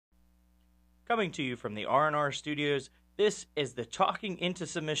coming to you from the R&R Studios. This is the Talking Into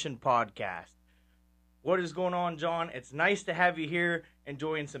Submission podcast. What is going on, John? It's nice to have you here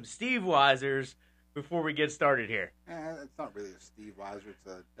enjoying some Steve Weisers before we get started here. It's not really a Steve Weiser, it's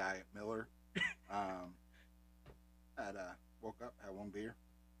a Diet Miller. Woke up, had one beer.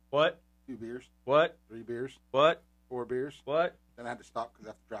 What? 2 beers. What? 3 beers. What? 4 beers. What? Then I had to stop because I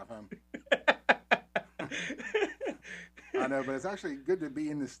have to drive home. I know, but it's actually good to be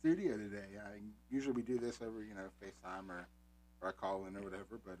in the studio today. Usually we do this over, FaceTime or I call in or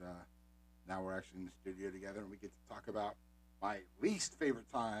whatever, but now we're actually in the studio together and we get to talk about my least favorite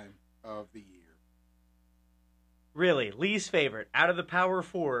time of the year. Really? Least favorite? Out of the Power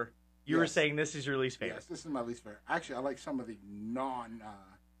 4, you were Yes. saying this is your least favorite? Yes, this is my least favorite. Actually, I like some of the non-major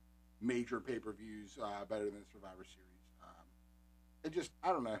pay-per-views better than Survivor Series. I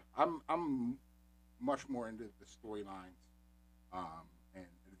don't know. I'm much more into the storylines and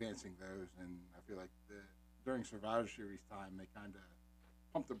advancing those, and I feel like during Survivor Series time, they kind of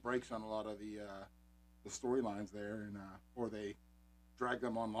pump the brakes on a lot of the storylines there, and or they drag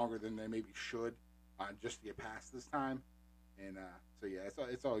them on longer than they maybe should, just to get past this time. And so yeah,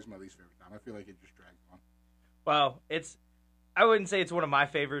 it's always my least favorite time. I feel like it just drags on. Well, I wouldn't say it's one of my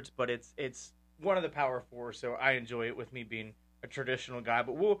favorites, but it's one of the Power 4, so I enjoy it with me being a traditional guy.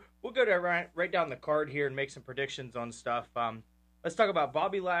 But we'll go to right down the card here and make some predictions on stuff. Let's talk about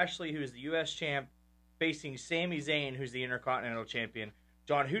Bobby Lashley, who is the U.S. champ, facing Sami Zayn, who's the Intercontinental Champion.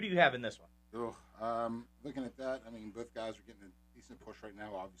 John, who do you have in this one? Looking at that, I mean, both guys are getting a decent push right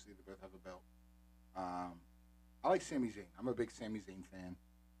now. Obviously, they both have a belt. I like Sami Zayn. I'm a big Sami Zayn fan.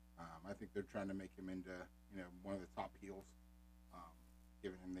 I think they're trying to make him into one of the top heels,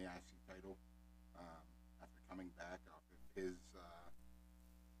 giving him the IC title after coming back off of his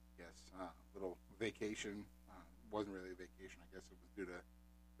little vacation. It wasn't really a vacation. I guess it was due to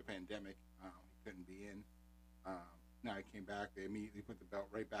the pandemic. He couldn't be in. Now he came back. They immediately put the belt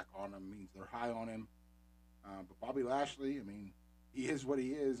right back on him. Means they're high on him. But Bobby Lashley, I mean, he is what he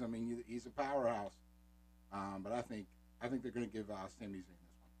is. I mean, he's a powerhouse. But I think they're going to give Sami Zayn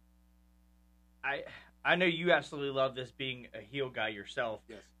this one. I know you absolutely love this being a heel guy yourself.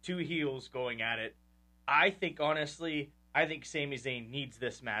 Yes. 2 heels going at it. I think Sami Zayn needs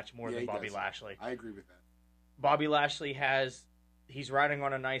this match more than Bobby Lashley. I agree with that. Bobby Lashley he's riding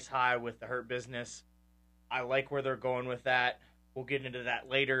on a nice high with the Hurt Business. I like where they're going with that. We'll get into that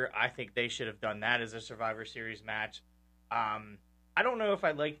later. I think they should have done that as a Survivor Series match. I don't know if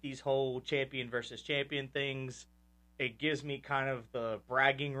I like these whole champion versus champion things. It gives me kind of the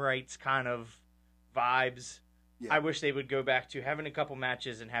bragging rights kind of vibes. Yeah. I wish they would go back to having a couple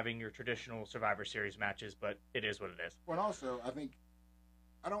matches and having your traditional Survivor Series matches, but it is what it is. Well, also, I think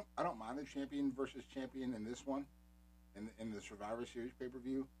I don't mind the champion versus champion in this one, in the Survivor Series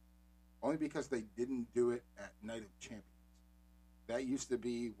pay-per-view, only because they didn't do it at Night of Champions. That used to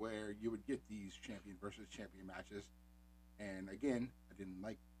be where you would get these champion versus champion matches. And again, I didn't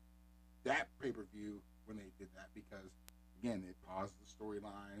like that pay-per-view when they did that because, again, it paused the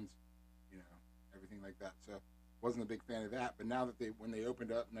storylines, everything like that. So wasn't a big fan of that. But now that when they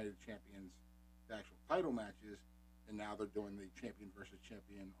opened up Night of Champions, the actual title matches, and now they're doing the champion versus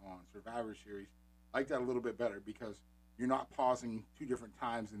champion on Survivor Series, I like that a little bit better because you're not pausing 2 different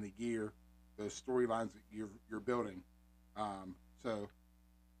times in the year, those storylines that you're building. So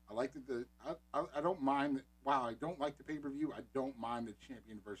I like that I don't mind that. While I don't like the pay-per-view, I don't mind the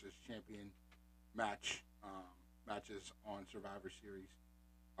champion versus champion matches on Survivor Series.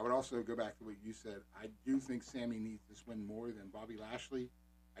 I would also go back to what you said. I do think Sami needs this win more than Bobby Lashley.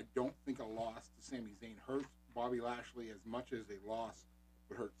 I don't think a loss to Sami Zayn hurts Bobby Lashley as much as a loss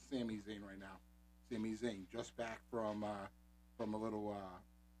would hurt Sami Zayn right now. Sami Zayn just back from a little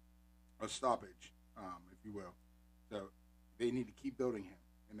a stoppage, if you will. So they need to keep building him,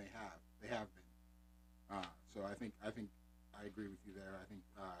 and they have. They have been. So I think I agree with you there. I think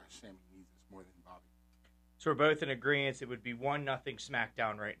Sami needs this more than Bobby. So we're both in agreement. It would be 1-0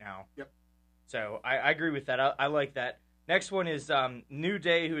 SmackDown right now. Yep. So I agree with that. I like that. Next one is New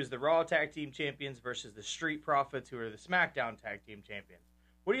Day, who is the Raw Tag Team Champions, versus the Street Profits, who are the SmackDown Tag Team Champions.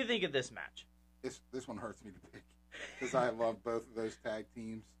 What do you think of this match? This one hurts me to pick because I love both of those tag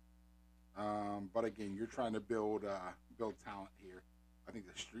teams. But again, you're trying to build talent here. I think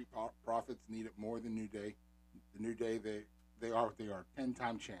the Street Profits need it more than New Day. The New Day, they are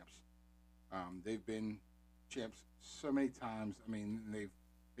 10-time champs. They've been champs so many times. I mean,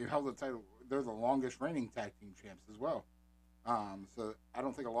 they've held the title. They're the longest reigning tag team champs as well. So I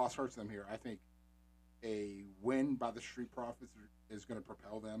don't think a loss hurts them here. I think a win by the Street Profits is going to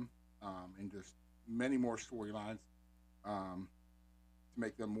propel them into many more storylines. to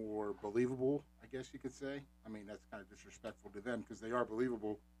make them more believable, I guess you could say. I mean, that's kind of disrespectful to them because they are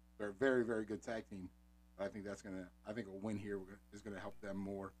believable. They're a very, very good tag team. But I think a win here is gonna help them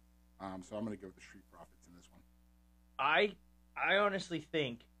more. So I'm gonna go with the Street Profits in this one. I honestly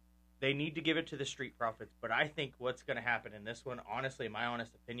think they need to give it to the Street Profits, but I think what's going to happen in this one, honestly, my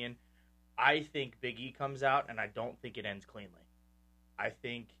honest opinion, I think Big E comes out, and I don't think it ends cleanly. I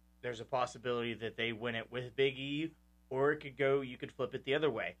think there's a possibility that they win it with Big E, or you could flip it the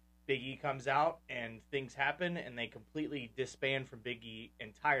other way. Big E comes out, and things happen, and they completely disband from Big E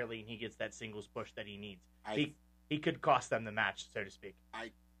entirely, and he gets that singles push that he needs. He could cost them the match, so to speak.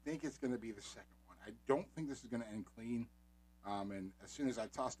 I think it's going to be the second one. I don't think this is going to end clean. And as soon as I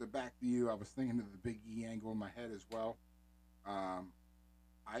tossed it back to you, I was thinking of the Big E angle in my head as well.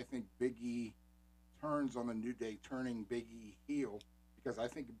 I think Big E turns on the New Day, turning Big E heel, because I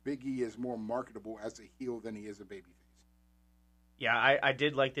think Big E is more marketable as a heel than he is a babyface. Yeah, I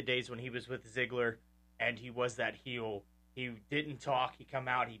did like the days when he was with Ziggler, and he was that heel. He didn't talk. He come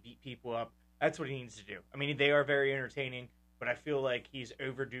out. He beat people up. That's what he needs to do. I mean, they are very entertaining, but I feel like he's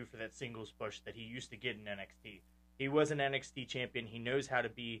overdue for that singles push that he used to get in NXT. He was an NXT champion. He knows how to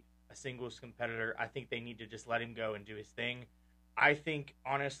be a singles competitor. I think they need to just let him go and do his thing. I think,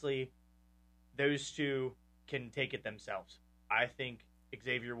 honestly, those two can take it themselves. I think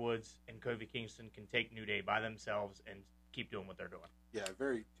Xavier Woods and Kofi Kingston can take New Day by themselves and keep doing what they're doing. Yeah,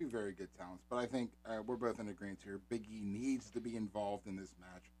 two very good talents. But I think we're both in agreement here. Big E needs to be involved in this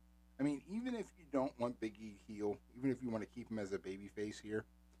match. I mean, even if you don't want Big E heel, even if you want to keep him as a babyface here,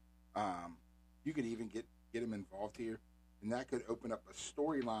 you could even get him involved here, and that could open up a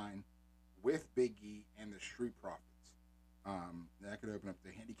storyline with Big E and the Street Profits. That could open up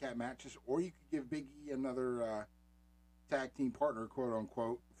the handicap matches, or you could give Big E another tag team partner, quote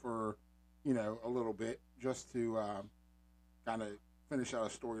unquote, for a little bit, just to kind of finish out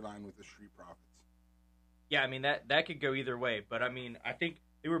a storyline with the Street Profits. Yeah, I mean that could go either way, but I mean I think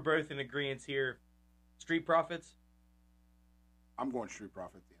they were both in agreement here. Street Profits. I'm going Street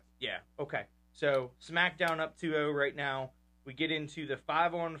Profits. Yes. Yeah. Okay. So, SmackDown up 2-0 right now. We get into the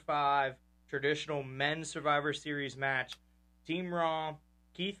 5-on-5 traditional men's Survivor Series match. Team Raw,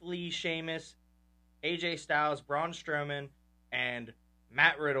 Keith Lee, Sheamus, AJ Styles, Braun Strowman, and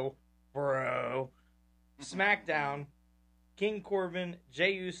Matt Riddle. Bro. SmackDown, King Corbin,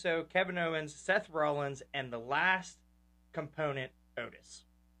 Jey Uso, Kevin Owens, Seth Rollins, and the last component, Otis.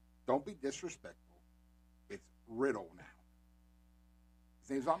 Don't be disrespectful. It's Riddle now.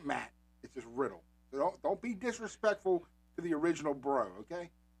 His name's not Matt. It's just Riddle. So don't be disrespectful to the original bro, okay?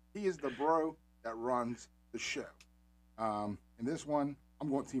 He is the bro that runs the show. In this one, I'm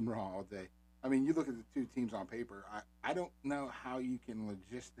going Team Raw all day. I mean, you look at the two teams on paper. I don't know how you can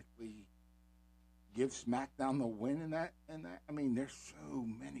logistically give SmackDown the win in that. I mean, there's so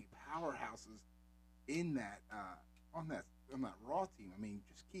many powerhouses in that on that Raw team. I mean,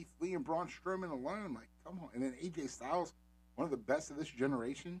 just Keith Lee and Braun Strowman alone. Like, come on. And then AJ Styles, one of the best of this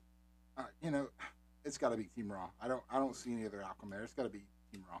generation. It's got to be Team Raw. I don't see any other outcome there. It's got to be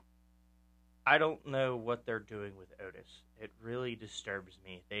Team Raw. I don't know what they're doing with Otis. It really disturbs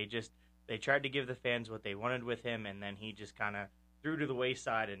me. They tried to give the fans what they wanted with him, and then he just kind of threw to the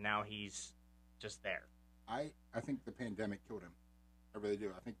wayside, and now he's just there. I think the pandemic killed him. I really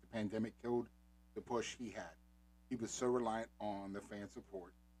do. I think the pandemic killed the push he had. He was so reliant on the fan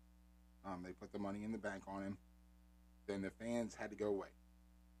support. They put the money in the bank on him. Then the fans had to go away.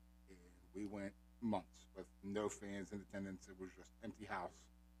 And we went months with no fans in attendance. It was just empty house.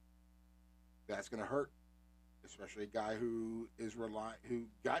 That's going to hurt, especially a guy who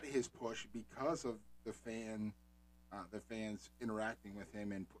got his push because of the fans interacting with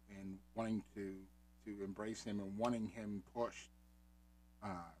him and wanting to embrace him and wanting him pushed.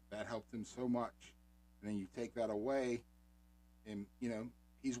 That helped him so much. And then you take that away, and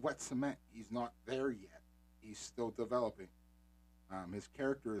he's wet cement. He's not there yet. He's still developing. His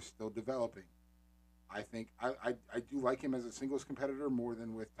character is still developing. I think I do like him as a singles competitor more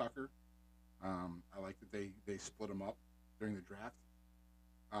than with Tucker. I like that they split him up during the draft.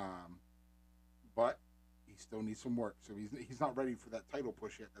 But he still needs some work. So he's not ready for that title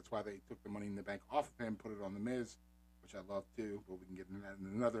push yet. That's why they took the Money in the Bank off of him, put it on The Miz, which I love too. But we can get into that in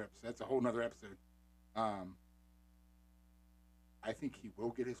another episode. That's a whole other episode. I think he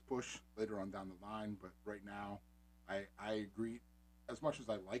will get his push later on down the line. But right now, I agree. As much as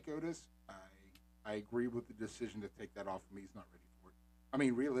I like Otis, I agree with the decision to take that off of me. He's not ready for it. I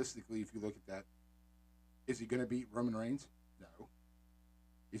mean, realistically, if you look at that, is he going to beat Roman Reigns? No.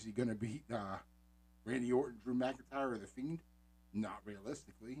 Is he going to beat Randy Orton, Drew McIntyre, or The Fiend? Not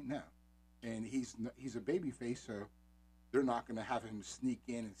realistically, no. And he's a babyface, so they're not going to have him sneak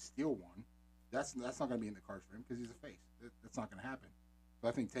in and steal one. That's not going to be in the cards for him because he's a face. That's not going to happen. So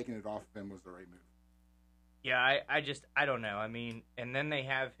I think taking it off of him was the right move. Yeah, I don't know. I mean, and then they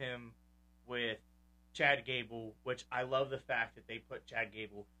have him with Chad Gable, which I love the fact that they put Chad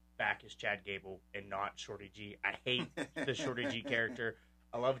Gable back as Chad Gable and not Shorty G. I hate the Shorty G character.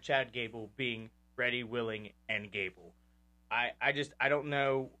 I love Chad Gable being ready, willing, and Gable. I don't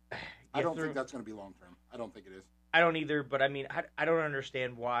know. I don't think that's going to be long term. I don't think it is. I don't either, but I mean, I don't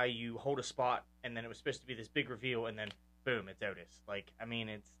understand why you hold a spot and then it was supposed to be this big reveal and then boom, it's Otis. Like, I mean,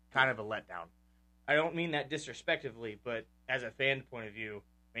 it's kind of a letdown. I don't mean that disrespectively, but as a fan point of view,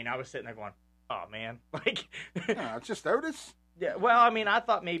 I mean, I was sitting there going, oh man, like, no, it's just Otis. Yeah, well, I mean, I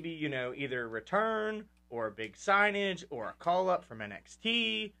thought maybe, either a return or a big signage or a call up from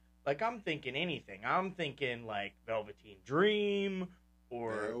NXT. Like, I'm thinking anything. I'm thinking like Velveteen Dream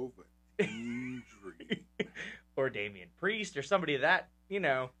or Velveteen Dream. or Damian Priest or somebody of that,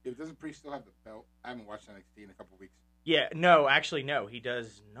 Yeah, doesn't Priest still have the belt? I haven't watched NXT in a couple of weeks. Yeah, no, actually, no, he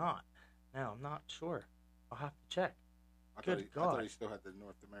does not. No, I'm not sure. I'll have to check. I thought he still had the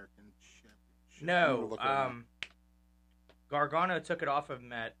North American Championship. No, Gargano took it off of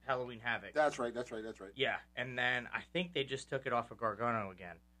him at Halloween Havoc. That's right. Yeah, and then I think they just took it off of Gargano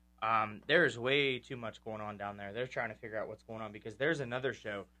again. There's way too much going on down there. They're trying to figure out what's going on because there's another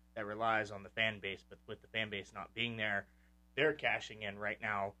show that relies on the fan base, but with the fan base not being there, they're cashing in right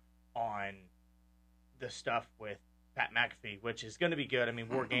now on the stuff with Pat McAfee, which is going to be good. I mean,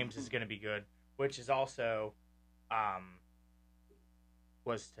 War Games is going to be good, which is also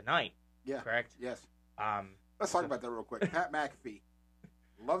was tonight. Yeah. Correct? Yes. Let's talk about that real quick. Pat McAfee.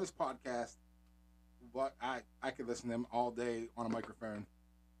 Love his podcast. But I could listen to him all day on a microphone.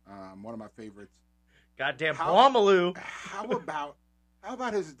 One of my favorites. Goddamn Plummaloo. How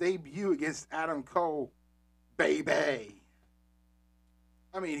about his debut against Adam Cole, baby?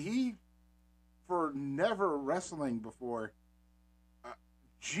 I mean, he, for never wrestling before,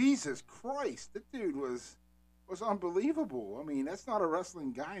 Jesus Christ, that dude was unbelievable. I mean, that's not a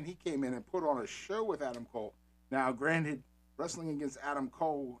wrestling guy, and he came in and put on a show with Adam Cole. Now, granted, wrestling against Adam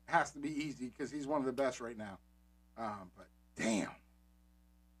Cole has to be easy because he's one of the best right now. But damn.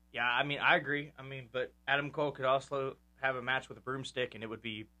 Yeah, I mean, I agree. I mean, but Adam Cole could also have a match with a broomstick, and it would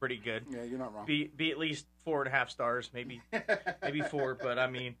be pretty good. Yeah, you're not wrong. Be at least 4.5 stars, maybe 4. But I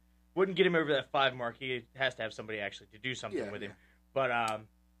mean, wouldn't get him over that 5 mark. He has to have somebody actually to do something with him.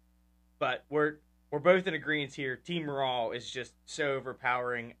 But we're both in agreement here. Team Raw is just so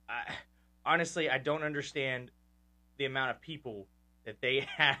overpowering. Honestly, I don't understand the amount of people that they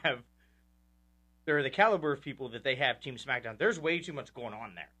have. Or the caliber of people that they have Team SmackDown. There's way too much going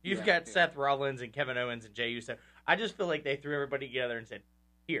on there. You've got Seth Rollins and Kevin Owens and Jey Uso. I just feel like they threw everybody together and said,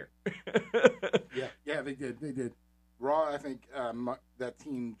 here. Yeah, they did. Raw, I think that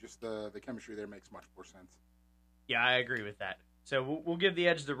team, just the chemistry there makes much more sense. Yeah, I agree with that. So we'll give the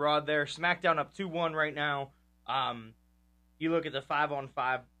edge to Raw there. SmackDown up 2-1 right now. You look at the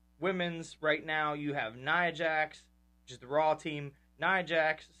 5-on-5 women's right now. You have Nia Jax, which is the Raw team. Nia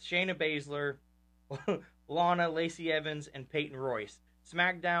Jax, Shayna Baszler, Lana, Lacey Evans, and Peyton Royce.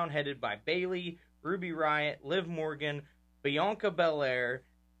 SmackDown headed by Bayley, Ruby Riott, Liv Morgan, Bianca Belair,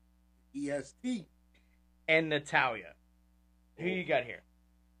 EST, and Natalya. Who you got here?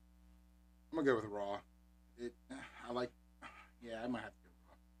 I'm gonna go with Raw. I might have to go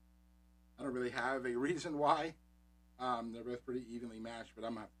Raw. I don't really have a reason why. They're both pretty evenly matched, but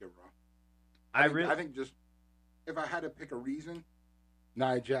I'm gonna have to go Raw. I think just if I had to pick a reason,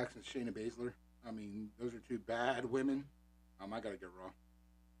 Nia Jax and Shayna Baszler. I mean, those are two bad women. I gotta go Raw.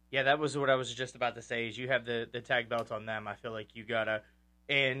 Yeah, that was what I was just about to say. Is you have the tag belt on them. I feel like you gotta,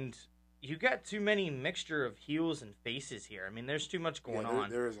 and you got too many mixture of heels and faces here. I mean, there's too much going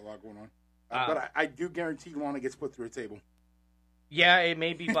on. There is a lot going on. But I do guarantee Lana gets put through a table. Yeah, it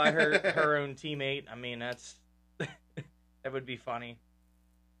may be by her own teammate. I mean, that's that would be funny.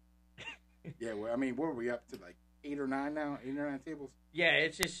 Yeah, well, I mean, what are we up to, like 8 or 9 now? 8 or 9 tables? Yeah,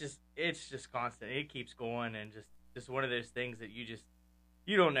 it's just constant. It keeps going, and just one of those things that you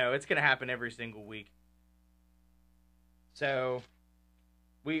don't know. It's gonna happen every single week. So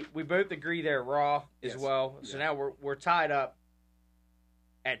we both agree there, Raw as well. So now we're tied up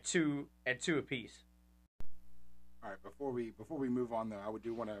at two apiece. All right, before we move on though, I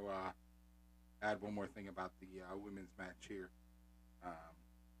do want to add one more thing about the women's match here.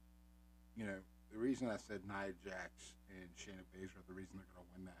 The reason I said Nia Jax and Shayna Baszler, the reason they're going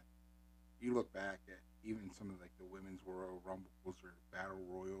to win that, you look back at even some of like the women's Royal Rumbles or Battle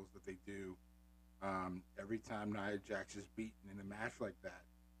Royals that they do, every time Nia Jax is beaten in a match like that,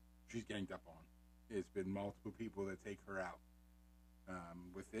 she's ganged up on. it's been multiple people that take her out.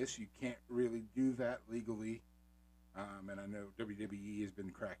 With this, you can't really do that legally. And I know WWE has been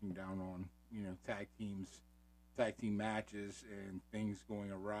cracking down on, tag team matches and things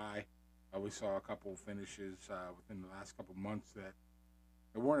going awry. We saw a couple finishes within the last couple months that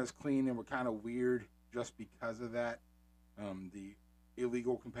weren't as clean and were kind of weird just because of that. The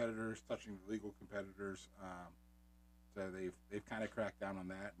illegal competitors touching the legal competitors. So they've kind of cracked down on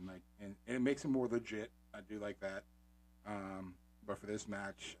that, and it makes it more legit. I do like that. But for this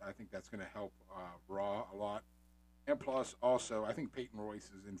match, I think that's going to help Raw a lot. And plus, also, I think Peyton Royce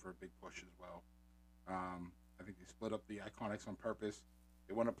is in for a big push as well. I think they split up the Iconics on purpose.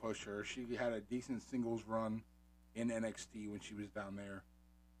 They want to push her. She had a decent singles run in NXT when she was down there.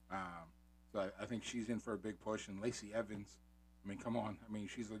 So I think she's in for a big push. And Lacey Evans, I mean, come on. I mean,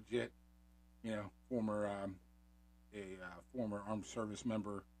 she's legit, former armed service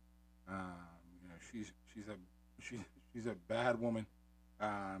member. She's a bad woman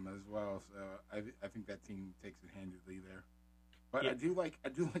as well. So I think that team takes it handedly there. But yeah. I do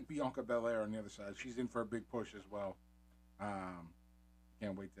like Bianca Belair on the other side. She's in for a big push as well. I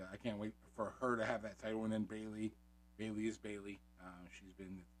can't wait for her to have that title. And then Bayley. Bayley is Bayley. She's been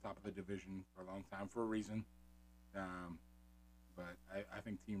at the top of the division for a long time for a reason. But I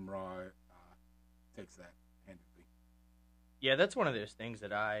think Team Raw takes that handedly. Yeah, that's one of those things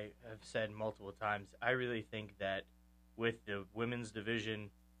that I have said multiple times. I really think that with the women's division,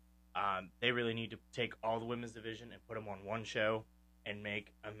 they really need to take all the women's division and put them on one show and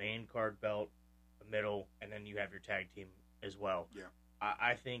make a main card belt, a middle, and then you have your tag team as well. Yeah.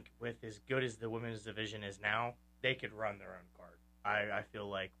 I think with as good as the women's division is now, they could run their own card. I feel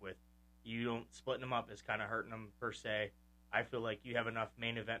like with you don't splitting them up is kind of hurting them per se. I feel like you have enough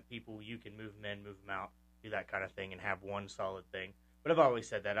main event people, you can move them in, move them out, do that kind of thing, and have one solid thing. But I've always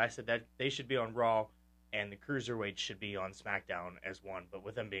said that. I said that they should be on Raw, and the Cruiserweights should be on SmackDown as one, but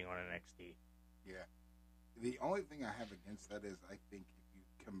with them being on NXT. Yeah. The only thing I have against that is I think if you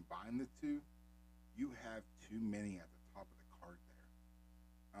combine the two, you have too many at the top of the card there.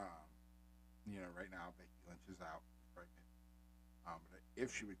 Right now, Becky Lynch is out, pregnant. But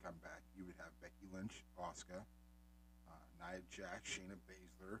if she would come back, you would have Becky Lynch, Asuka, Nia Jax, Shayna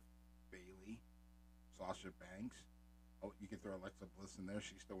Baszler, Bayley, Sasha Banks. Oh, you can throw Alexa Bliss in there.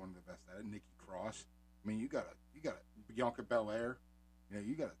 She's still one of the best at it. Nikki Cross. I mean, you got a Bianca Belair.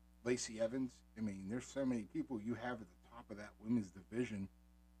 You got a Lacey Evans. I mean, there's so many people you have at the top of that women's division.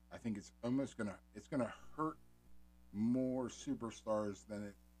 I think it's almost gonna hurt more superstars than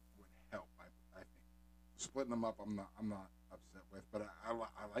it would help. I think splitting them up, I'm not upset with, but I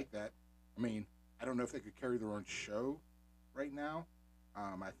like that. I mean, I don't know if they could carry their own show right now.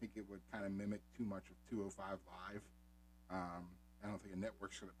 I think it would kind of mimic too much of 205 Live. I don't think a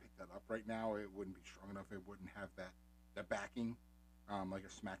network's going to pick that up right now. It wouldn't be strong enough. It wouldn't have that backing like a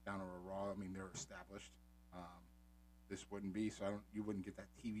SmackDown or a Raw. I mean, they're established. This wouldn't be, so you wouldn't get that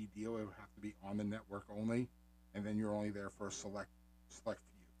TV deal. It would have to be on the network only, and then you're only there for a select few.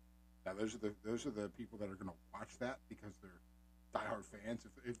 Now, those are the people that are going to watch that because they're diehard fans.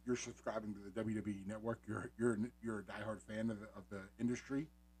 If you're subscribing to the WWE Network, you're a diehard fan of the industry.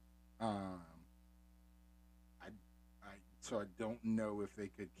 So I don't know if they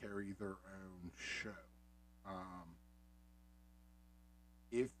could carry their own show.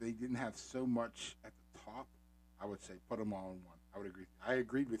 If they didn't have so much at the top, I would say put them all in one. I would agree. I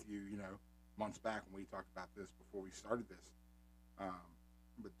agreed with you, months back when we talked about this before we started this.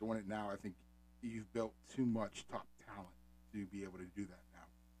 But doing it now, I think you've built too much top talent to be able to do that now.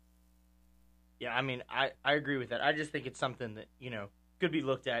 Yeah, I mean, I agree with that. I just think it's something that, could be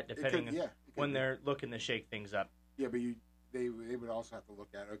looked at depending on when they're looking to shake things up. Yeah, but they would also have to look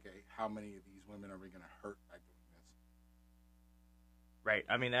at, okay, how many of these women are we going to hurt by doing this? Right.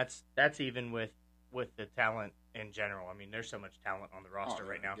 I mean, that's even with the talent in general. I mean, there's so much talent on the roster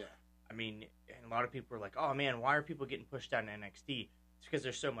right now. Yeah. I mean, and a lot of people are like, oh, man, why are people getting pushed down to NXT? It's because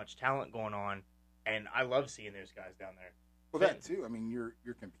there's so much talent going on, and I love seeing those guys down there. Well, that too. I mean, you're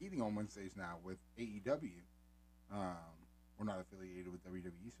competing on Wednesdays now with AEW. We're not affiliated with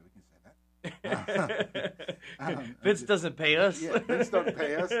WWE, so we can say that. Vince doesn't pay us. Yeah, Vince doesn't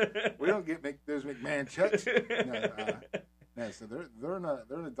pay us. We don't get those McMahon checks. No, so they're in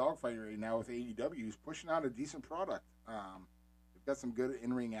a dogfight right now with AEW, who's pushing out a decent product. They've got some good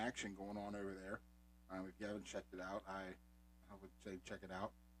in-ring action going on over there. If you haven't checked it out, I would say check it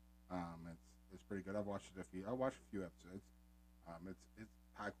out. It's pretty good. I watched a few episodes. It's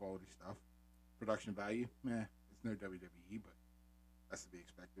high quality stuff. Production value, it's no WWE, but that's to be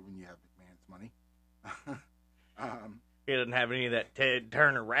expected when you have McMahon's money. He doesn't have any of that Ted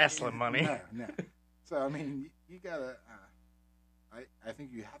Turner wrestling money. No. So I mean, you gotta. I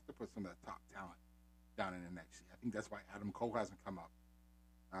think you have to put some of the top talent down in NXT. I think that's why Adam Cole hasn't come up.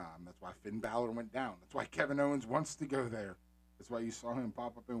 That's why Finn Balor went down. That's why Kevin Owens wants to go there. That's why you saw him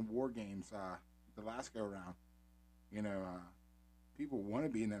pop up in War Games the last go around. You know, people want to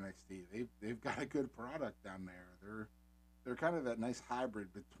be in NXT. They've got a good product down there. They're kind of that nice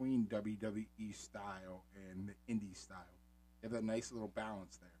hybrid between WWE style and the indie style. They have that nice little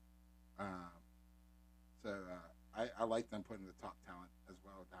balance there. I like them putting the top talent as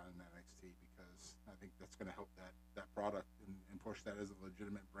well down in NXT because I think that's going to help that product and push that as a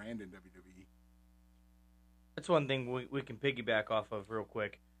legitimate brand in WWE. That's one thing we can piggyback off of real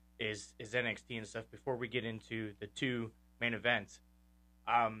quick is NXT and stuff before we get into the two main events.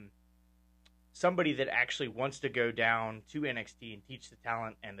 Somebody that actually wants to go down to NXT and teach the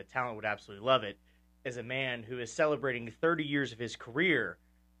talent, and the talent would absolutely love it, is a man who is celebrating 30 years of his career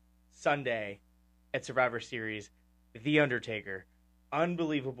Sunday at Survivor Series, The Undertaker.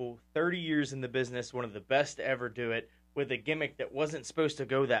 Unbelievable. 30 years in the business, one of the best to ever do it, with a gimmick that wasn't supposed to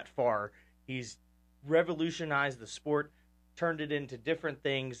go that far. He's revolutionized the sport, turned it into different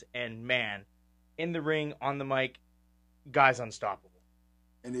things, and man, in the ring, on the mic, guy's unstoppable.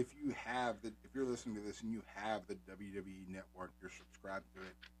 And if you're listening to this and you have the WWE Network, you're subscribed to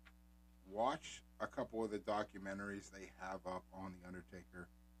it, watch a couple of the documentaries they have up on The Undertaker.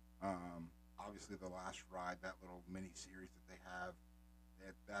 Obviously, The Last Ride, that little mini-series that they have,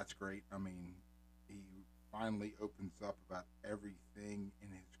 that's great. I mean, he finally opens up about everything in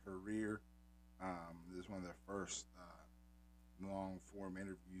his career. This is one of the first long-form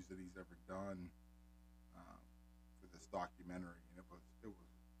interviews that he's ever done for this documentary, and it was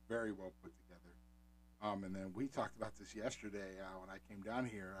very well put together. And then we talked about this yesterday when I came down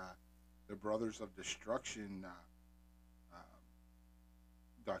here. The Brothers of Destruction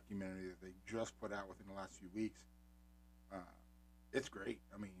documentary that they just put out within the last few weeks. It's great.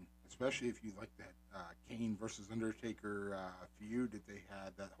 I mean, especially if you like that Kane versus Undertaker feud that they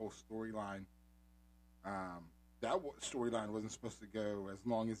had, that whole storyline. That storyline wasn't supposed to go as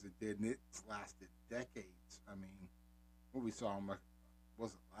long as it did, and it's lasted decades. I mean, what we saw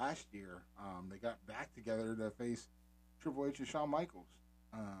was it last year? They got back together to face Triple H and Shawn Michaels.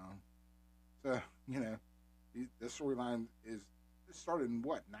 So you know, the storyline started in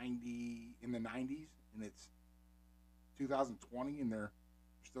what, in the 90s, and it's 2020, and they're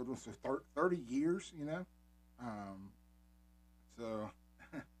still doing so 30 years, you know. So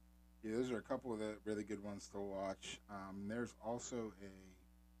yeah, those are a couple of the really good ones to watch. There's also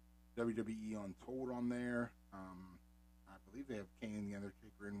a WWE Untold on there. I believe they have Kane and the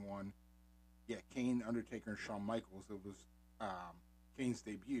Undertaker in one. Yeah, Kane, Undertaker, and Shawn Michaels. It was Kane's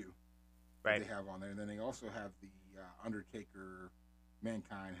debut. Right. They have on there, and then they also have the Undertaker,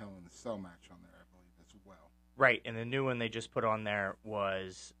 Mankind, Hell in a Cell match on there, I believe, as well. Right, and the new one they just put on there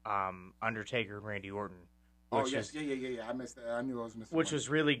was Undertaker and Randy Orton. Oh, yes, yeah. I missed that. I knew I was missing. Which was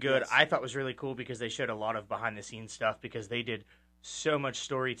really good. Yes. I thought was really cool because they showed a lot of behind-the-scenes stuff because they did so much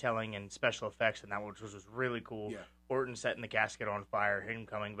storytelling and special effects in that, which was really cool. Yeah. Orton setting the casket on fire, him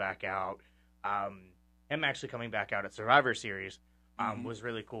coming back out, him actually coming back out at Survivor Series was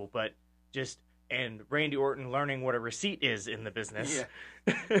really cool. But and Randy Orton learning what a receipt is in the business.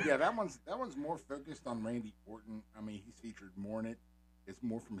 Yeah, yeah. That one's more focused on Randy Orton. I mean, he's featured more in it. It's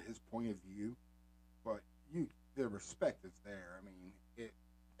more from his point of view, but the respect is there. I mean,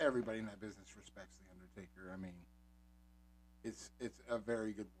 everybody in that business respects the Undertaker. I mean, it's a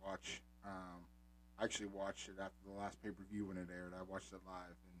very good watch. I actually watched it after the last pay-per-view when it aired. I watched it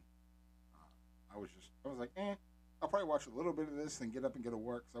live, and I was like, I'll probably watch a little bit of this and get up and go to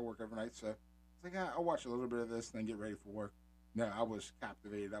work because I work every night. So it's like, I'll watch a little bit of this and then get ready for work. No, I was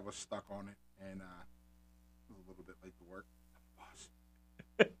captivated. I was stuck on it, and I was a little bit late to work.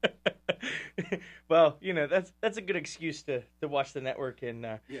 Well, you know, that's a good excuse to watch the network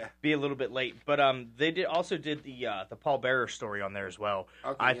and be a little bit late. But they also did the Paul Bearer story on there as well.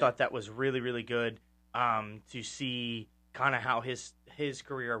 Okay, I thought that was really, really good to see kind of how his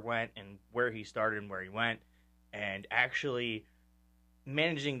career went and where he started and where he went, and actually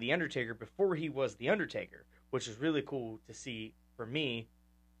managing the Undertaker before he was the Undertaker, which is really cool to see for me.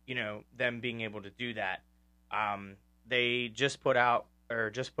 You know, them being able to do that. They just putting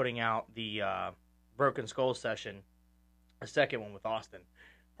out the Broken Skull session, a second one with Austin.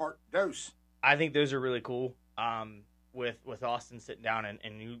 Part dos. I think those are really cool. With Austin sitting down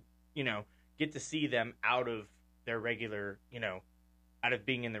and you know, get to see them out of their regular, you know, out of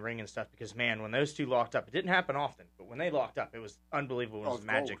being in the ring and stuff. Because man, when those two locked up, it didn't happen often, but when they locked up, it was unbelievable. It was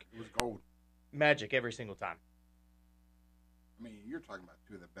magic. Gold. It was gold. Magic every single time. I mean, you're talking about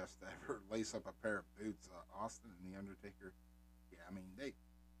two of the best to ever lace up a pair of boots, Austin and the Undertaker. Yeah, I mean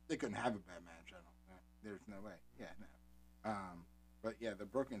they couldn't have a bad match. I don't. There's no way. Yeah, no. But yeah, the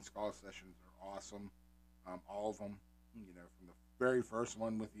Broken Skull sessions are awesome. All of them. You know, from the very first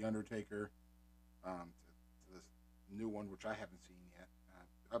one with the Undertaker, to this new one, which I haven't seen yet.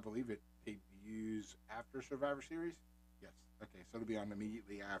 I believe it debuts after Survivor Series. Yes. Okay, so it'll be on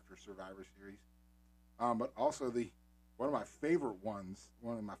immediately after Survivor Series. But also one of my favorite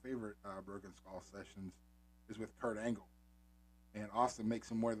Broken Skull sessions is with Kurt Angle, and Austin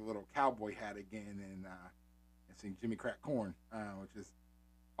makes him wear the little cowboy hat again and sing Jimmy Crack Corn, which is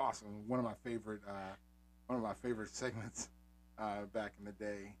awesome. One of my favorite segments back in the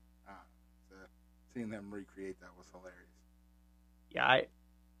day. So seeing them recreate that was hilarious. Yeah,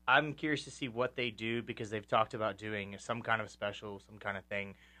 I'm curious to see what they do because they've talked about doing some kind of special, some kind of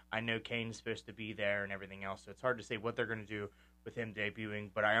thing. I know Kane's supposed to be there and everything else, so it's hard to say what they're going to do with him debuting.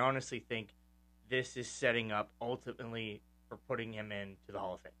 But I honestly think this is setting up ultimately for putting him into the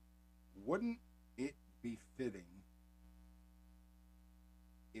Hall of Fame. Wouldn't it be fitting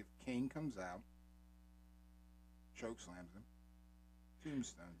if Kane comes out, chokeslams him,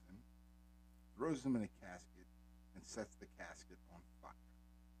 tombstones him, throws him in a casket, and sets the casket on fire?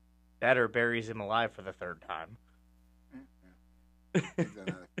 That or buries him alive for the third time. He's done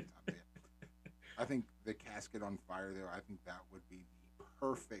that a few times, yeah. I think the casket on fire, though, I think that would be the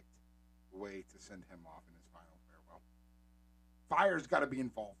perfect way to send him off in his final farewell. Fire's got to be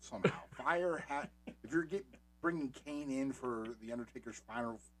involved somehow. If you're bringing Kane in for the Undertaker's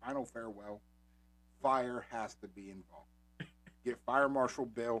final farewell, fire has to be involved. Get Fire Marshal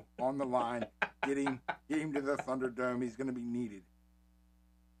Bill on the line. Get him to the Thunderdome. He's going to be needed.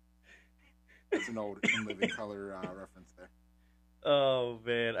 That's an old In Living Color reference there. Oh,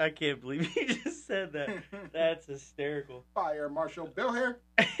 man. I can't believe you just said that. That's hysterical. Fire Marshal Bill here.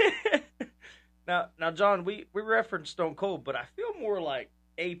 Now, John, we referenced Stone Cold, but I feel more like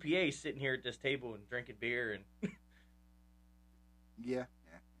APA sitting here at this table and drinking beer. And Yeah.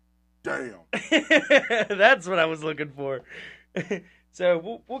 Damn. That's what I was looking for.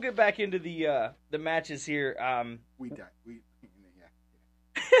 So we'll get back into the matches here. We died.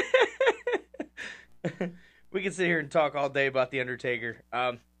 We can sit here and talk all day about the Undertaker.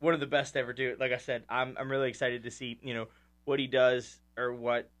 One of the best to ever do it. Like I said, I'm really excited to see what he does or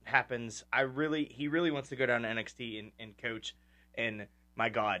what happens. He really wants to go down to NXT and coach. And my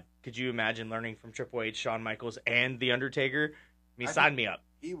God, could you imagine learning from Triple H, Shawn Michaels, and the Undertaker? Sign me up.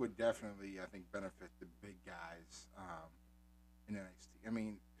 He would definitely, I think, benefit the big guys in NXT. I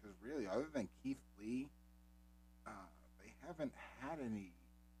mean, because really, other than Keith Lee, they haven't had any.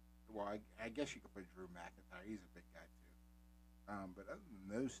 Well, I guess you could put Drew McIntyre. He's a big guy too. But other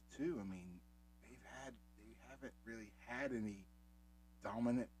than those two, I mean, they haven't really had any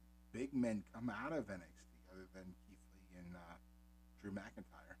dominant big men come out of NXT other than Keith Lee and Drew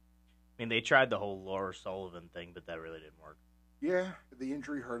McIntyre. I mean, they tried the whole Laura Sullivan thing, but that really didn't work. Yeah, the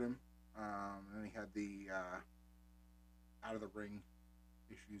injury hurt him. And he had the out of the ring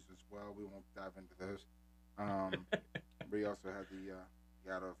issues as well. We won't dive into those. But he also had the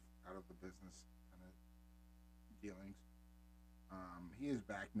out of the business kind of dealings. He is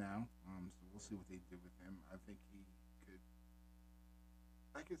back now, so we'll see what they do with him. I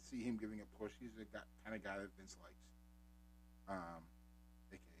could see him giving a push. He's the kind of guy that Vince likes.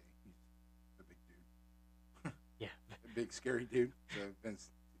 AKA, he's the big dude. Yeah. A big, scary dude. So Vince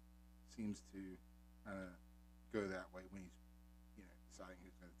seems to kind of go that way when he's, deciding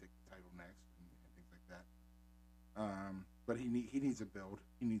who's going to take the title next and things like that. But he needs a build.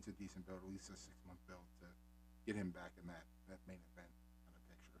 He needs a decent build, at least a 6-month build to get him back in that main event kind of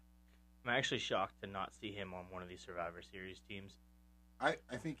picture. I'm actually shocked to not see him on one of these Survivor Series teams. I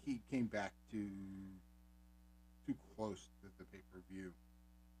think he came back too close to the pay-per-view.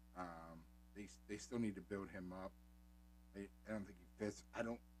 They still need to build him up. I don't think he fits.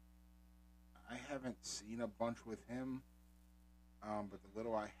 I haven't seen a bunch with him. But the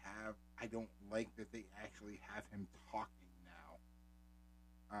little I have, I don't like that they actually have him talking now.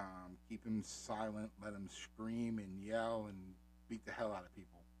 Keep him silent, let him scream and yell and beat the hell out of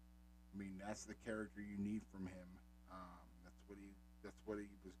people. I mean, that's the character you need from him. That's what he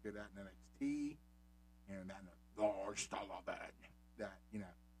was good at in NXT, and that large Sullivan.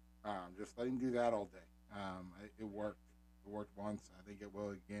 Just let him do that all day. It worked. It worked once. I think it will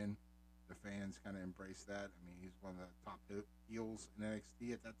again. The fans kind of embrace that. I mean, he's one of the top heels in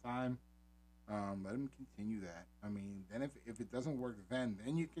NXT at that time. Let him continue that. I mean, then if it doesn't work then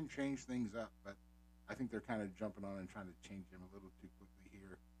you can change things up. But I think they're kind of jumping on and trying to change him a little too quickly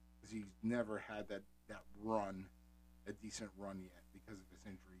here because he's never had that run a decent run yet because of his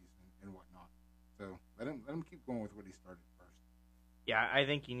injuries and whatnot. So let him keep going with what he started first. Yeah, I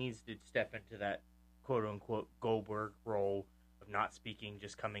think he needs to step into that quote unquote Goldberg role of not speaking,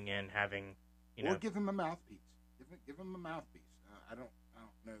 just coming in, having or give him a mouthpiece. Give him a mouthpiece. I don't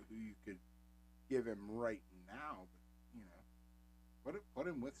know who you could give him right now, but put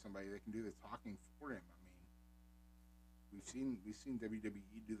him with somebody that can do the talking for him. I mean, we've seen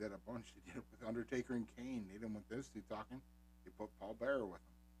WWE do that a bunch. They did it with Undertaker and Kane. They didn't want those two talking. They put Paul Bearer with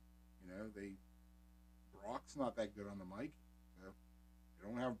them. Brock's not that good on the mic, so they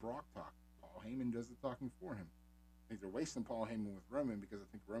don't have Brock talk. Paul Heyman does the talking for him. I think they're wasting Paul Heyman with Roman because I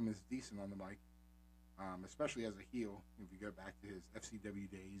think Roman's decent on the mic, especially as a heel. If you go back to his FCW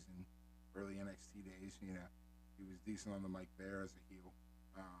days and early NXT days, he was decent on the mic there as a heel.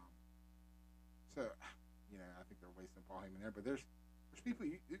 I think they're wasting Paul Heyman there. But there's people,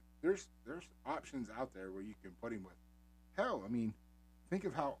 there's options out there where you can put him with. Hell, I mean, think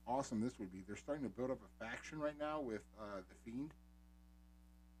of how awesome this would be. They're starting to build up a faction right now with the Fiend.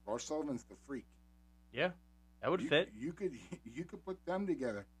 Lars Sullivan's the Freak. Yeah, that would fit. You could put them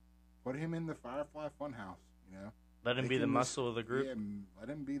together. Put him in the Firefly Funhouse. Let him be the muscle of the group. Yeah, let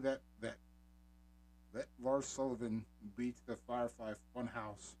him be that. Let Lars Sullivan be to the Firefly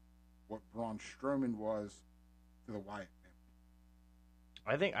Funhouse what Braun Strowman was to the Wyatt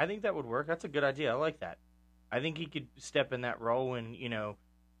family. I think that would work. That's a good idea. I like that. I think he could step in that role, and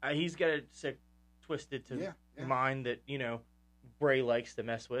he's got it twisted to mind that Bray likes to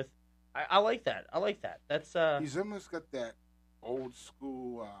mess with. I like that. That's he's almost got that old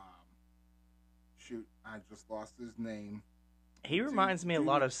school. Shoot, I just lost his name. He reminds me a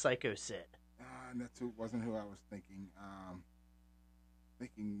lot of Psycho Sid. Wasn't who I was thinking.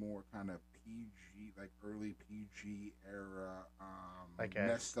 Thinking more kind of PG, like early PG era.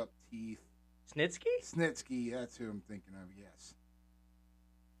 Messed up teeth. Snitsky, that's who I'm thinking of. Yes.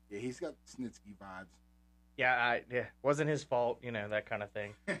 Yeah, he's got Snitsky vibes. Yeah, wasn't his fault, that kind of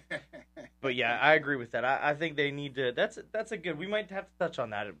thing. But yeah, I agree with that. I think they need to. That's a good. We might have to touch on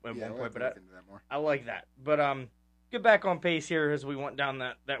that at one point, but I like that. But get back on pace here as we went down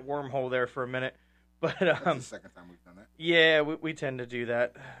that wormhole there for a minute. But that's the second time we've done that. Yeah, we tend to do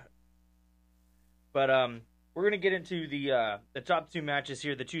that. But we're gonna get into the top two matches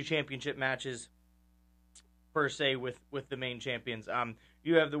here, the two championship matches per se with the main champions.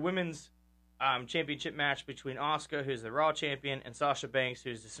 You have the women's championship match between Asuka, who's the Raw champion, and Sasha Banks,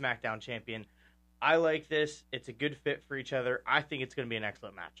 who's the SmackDown champion. I like this. It's a good fit for each other. I think it's going to be an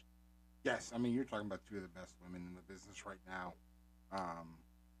excellent match. Yes, I mean, you're talking about two of the best women in the business right now. I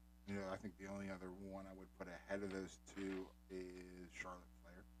think the only other one I would put ahead of those two is Charlotte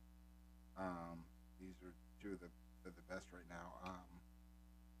Flair. These are two of the best right now.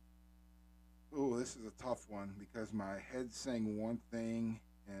 This is a tough one because my head's saying one thing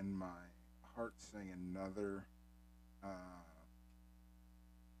and my heart's saying another. I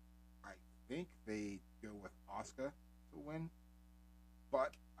think they go with Asuka to win,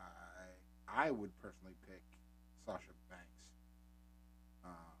 but I would personally pick Sasha Banks.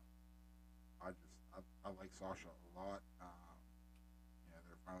 I like Sasha a lot.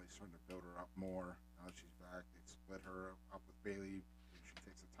 They're finally starting to build her up more now that she's back. They split her up with Bayley. She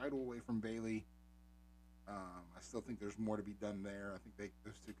takes the title away from Bayley. I still think there's more to be done there. I think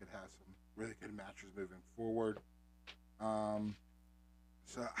those two could have some really good matches moving forward.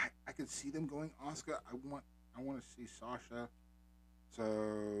 So I could see them going Asuka. I want to see Sasha. So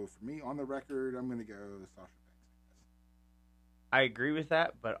for me, on the record, I'm going to go Sasha Banks. I agree with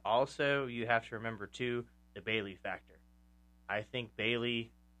that, but also you have to remember too the Bayley factor. I think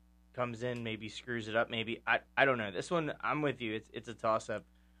Bayley comes in, maybe screws it up, maybe I don't know. This one, I'm with you. It's a toss up.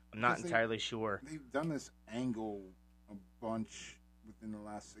 I'm not entirely sure. They've done this angle a bunch within the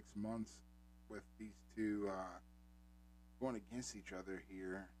last 6 months with these two going against each other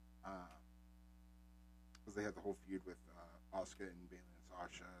here because they had the whole feud with Asuka and Bayley and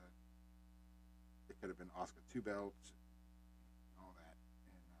Sasha. It could have been Asuka 2 belts, all that,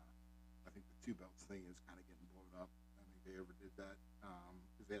 and I think the 2 belts thing is kind of getting blown up. I think they overdid that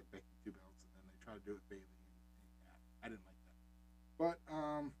because they had Becky 2 belts and then they tried to do it with Bayley, and I didn't like that. But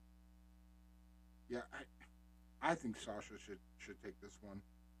I think Sasha should take this one.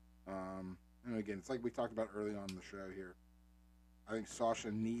 And again, it's like we talked about early on in the show here. I think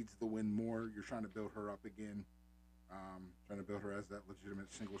Sasha needs the win more. You're trying to build her up again. Trying to build her as that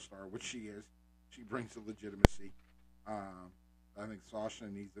legitimate single star, which she is. She brings the legitimacy. I think Sasha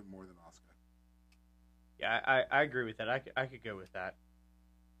needs it more than Asuka. Yeah, I agree with that. I could go with that.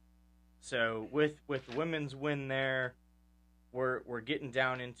 So with the women's win there, we're getting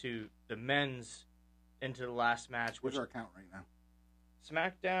down into the men's into the last match. What's our count right now?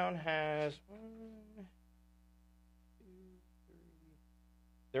 SmackDown has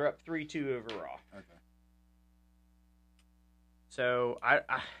they're up 3-2 over Raw. Okay. So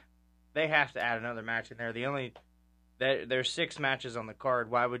they have to add another match in there. There's 6 matches on the card.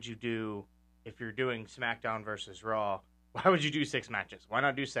 Why would you do, if you're doing SmackDown versus Raw? Why would you do 6 matches? Why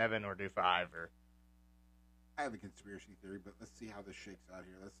not do 7 or do 5 or? I have a conspiracy theory, but let's see how this shakes out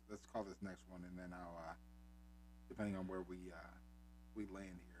here. Let's call this next one, and then I'll, depending on where we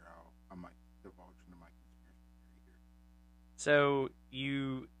land here, I might divulge into my conspiracy theory here. So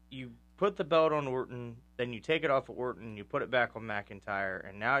you put the belt on Orton, then you take it off of Orton, you put it back on McIntyre,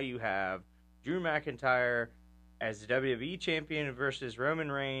 and now you have Drew McIntyre as the WWE Champion versus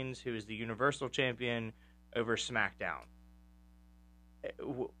Roman Reigns, who is the Universal Champion, over SmackDown.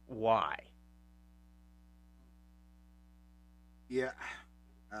 Why? Yeah,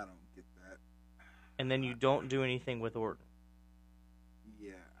 I don't get that. And then you don't do anything with Orton.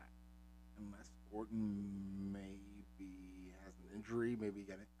 Yeah, unless Orton maybe has an injury, maybe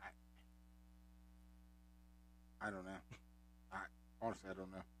get it. I don't know. Honestly, I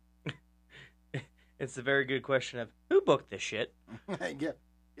don't know. It's a very good question of who booked this shit. yeah.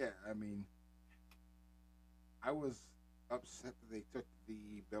 I mean, I was upset that they took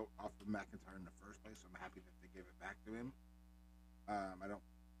the belt off of McIntyre in the first place. So I'm happy that they gave it back to him. I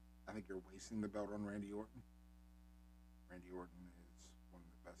think you're wasting the belt on Randy Orton. Randy Orton is one of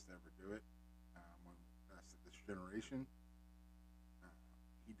the best to ever do it. One of the best of this generation.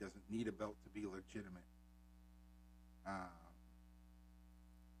 He doesn't need a belt to be legitimate. I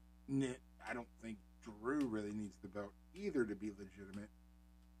don't think Drew really needs the belt either to be legitimate.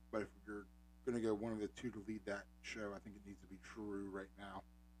 But if you're going to go one of the two to lead that show, I think it needs to be Drew right now.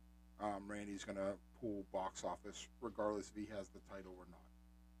 Randy's going to pull box office regardless if he has the title or not.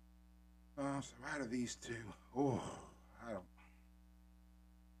 So out of these two, I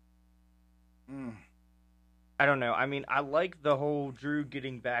don't know. I mean, I like the whole Drew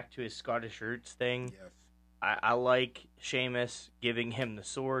getting back to his Scottish roots thing. Yes. I like Sheamus giving him the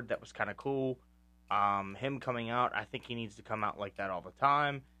sword. That was kind of cool. Him coming out, I think he needs to come out like that all the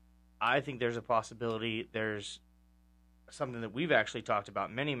time. I think there's a possibility. There's something that we've actually talked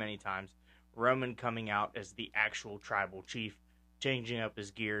about many, many times. Roman coming out as the actual tribal chief, changing up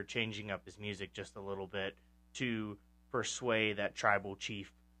his gear, changing up his music just a little bit to persuade that tribal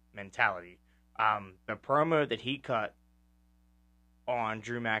chief mentality. The promo that he cut on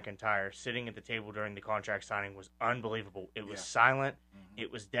Drew McIntyre sitting at the table during the contract signing was unbelievable. It was silent. Mm-hmm.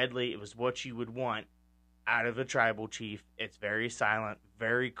 It was deadly. It was what you would want out of a tribal chief. It's very silent,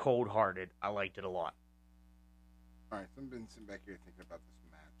 very cold-hearted. I liked it a lot. All right, so I've been sitting back here thinking about this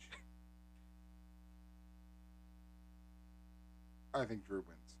match. I think Drew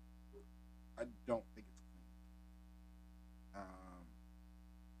wins. I don't think it's clean.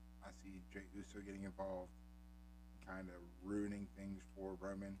 I see Jey Uso getting involved, kind of ruining things for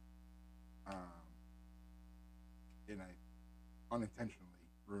Roman, and unintentionally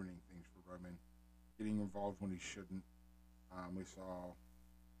ruining things for Roman, getting involved when he shouldn't. We saw,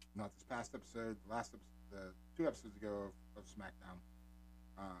 not this past episode, the 2 episodes ago of SmackDown,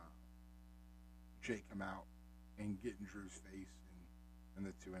 Jey come out and get in Drew's face, and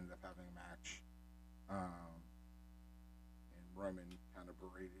the two ended up having a match. And Roman kind of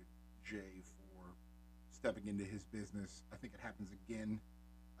berated Jey for stepping into his business. I think it happens again.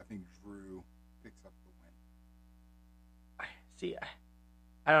 I think Drew picks up the win. See,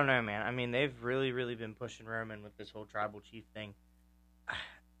 I don't know, man. I mean, they've really, really been pushing Roman with this whole tribal chief thing.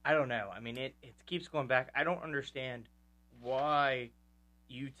 I don't know. I mean, it keeps going back. I don't understand why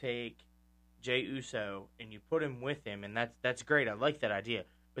you take Jey Uso and you put him with him, and that's great. I like that idea.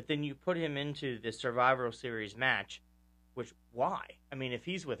 But then you put him into the Survivor Series match, which, why? I mean, if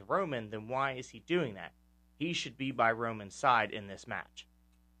he's with Roman, then why is he doing that? He should be by Roman's side in this match.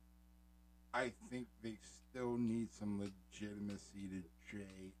 I think they still need some legitimacy to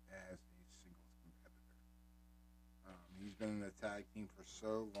Jey as a singles competitor. He's been in the tag team for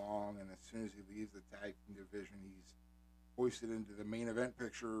so long, and as soon as he leaves the tag team division, he's hoisted into the main event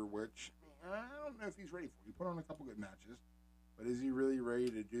picture, which I don't know if he's ready for. He put on a couple good matches, but is he really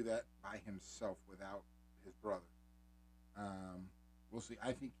ready to do that by himself without his brother? We'll see.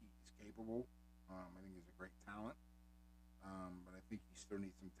 I think he's capable. I think he's a great talent, but I think he still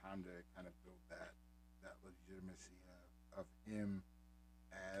needs some time to kind of build that legitimacy of him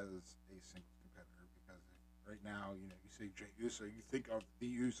as a singles competitor. Because right now, you say Jey Uso, you think of the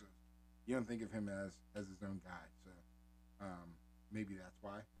Usos. You don't think of him as his own guy. So maybe that's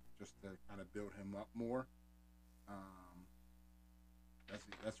why, just to kind of build him up more.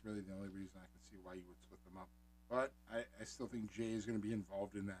 That's really the only reason I can see why you would split them up. But I still think Jay is going to be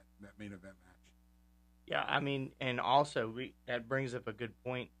involved in that main event match. Yeah, I mean, and also that brings up a good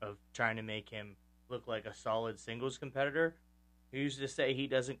point of trying to make him look like a solid singles competitor. Who's to say he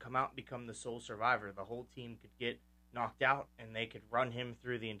doesn't come out and become the sole survivor? The whole team could get knocked out, and they could run him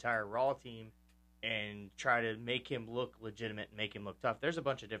through the entire Raw team and try to make him look legitimate and make him look tough. There's a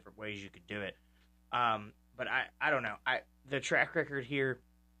bunch of different ways you could do it. But I don't know. The track record here,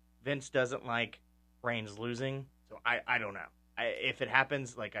 Vince doesn't like Reigns losing, so I don't know. If it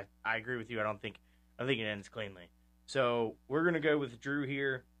happens, like I agree with you. I think it ends cleanly. So we're gonna go with Drew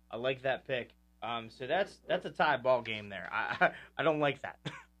here. I like that pick. So that's a tie ball game there. I don't like that.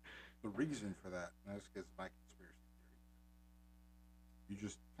 The reason for that, and this gets my conspiracy theory. You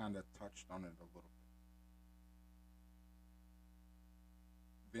just kind of touched on it a little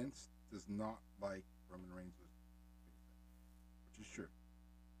bit. Vince does not like Roman Reigns, which is true.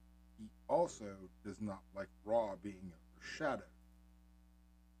 He also does not like Raw being overshadowed.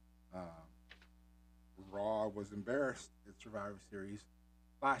 Raw was embarrassed at Survivor Series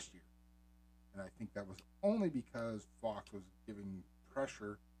last year. And I think that was only because Fox was giving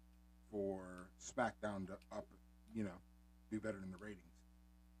pressure for SmackDown to do better in the ratings.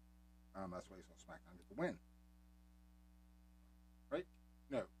 That's why you saw SmackDown get the win. Right?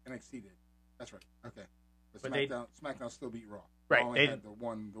 No, NXT did. That's right. Okay. But SmackDown still beat Raw. Right. Only had the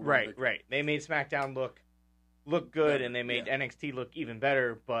one right. They made SmackDown look good, and they made NXT look even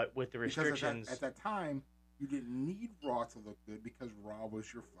better, but with the restrictions. At that time, you didn't need Raw to look good because Raw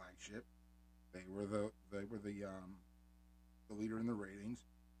was your flagship. They were the leader in the ratings.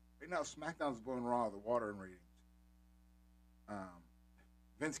 Right now, SmackDown's blowing Raw the water in ratings.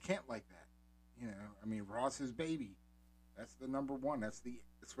 Vince can't like that. Raw's his baby. That's the number one. It's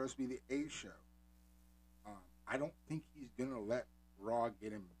supposed to be the A show. I don't think he's gonna let Raw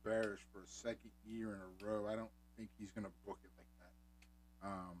get embarrassed for a second year in a row. I don't think he's gonna book it like that.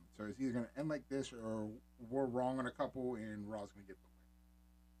 So it's either gonna end like this, or we're wrong on a couple, and Raw's gonna get the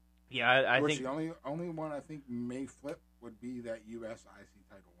win. Yeah, I think the only one I think may flip would be that U.S. IC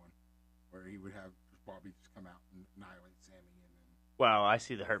title one, where he would have Bobby just come out and annihilate Sammy, and then. Well, I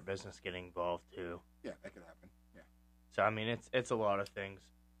see the Hurt Business getting involved too. Yeah, that could happen. Yeah. So it's a lot of things.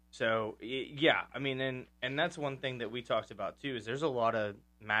 So yeah, and that's one thing that we talked about too. Is there's a lot of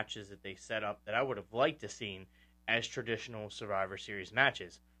matches that they set up that I would have liked to seen as traditional Survivor Series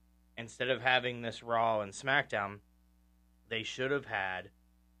matches. Instead of having this Raw and SmackDown, they should have had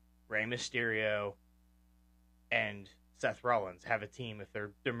Rey Mysterio and Seth Rollins have a team if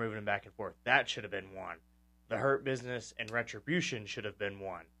they're moving them back and forth. That should have been one. The Hurt Business and Retribution should have been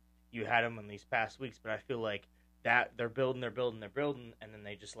one. You had them in these past weeks, but I feel like that they're building, and then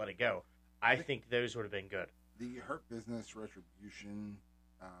they just let it go. I think those would have been good. The Hurt Business Retribution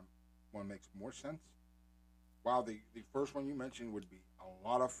one makes more sense. While the first one you mentioned would be a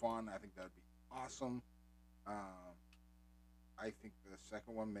lot of fun, I think that would be awesome. I think the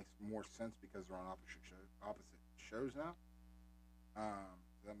second one makes more sense because they're on opposite shows now.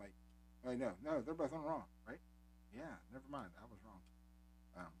 That might. Oh, no, they're both on Raw, right? Yeah, never mind, I was wrong.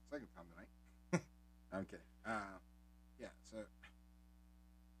 Second time tonight. I'm kidding. Yeah, so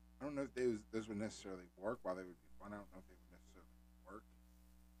I don't know if those would necessarily work. While they would be fun, I don't know if they would necessarily work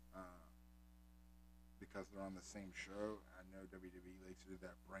because they're on the same show. I know WWE likes to do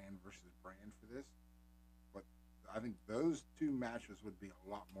that brand versus brand for this, but I think those two matches would be a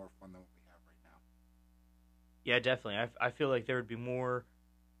lot more fun than what we have right now. Yeah, definitely. I feel like there would be more.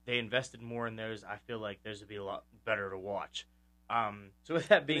 They invested more in those. I feel like those would be a lot better to watch. So with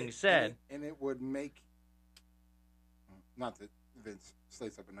that being said, and it would make. Not that Vince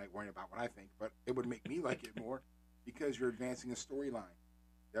stays up at night worrying about what I think, but it would make me like it more because you're advancing a storyline.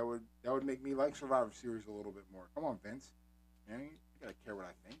 That would make me like Survivor Series a little bit more. Come on, Vince. You gotta care what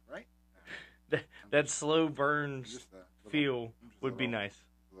I think, right? That slow burn feel would be nice.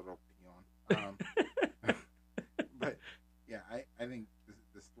 A little peon. But yeah, I think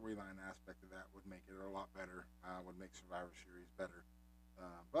the storyline aspect of that would make it a lot better. Would make Survivor Series better.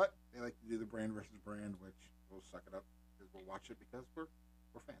 But they like to do the brand versus brand, which we'll suck it up. We'll watch it because we're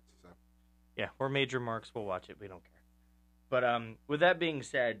fans. So yeah, we're major marks. We'll watch it. We don't care. But with that being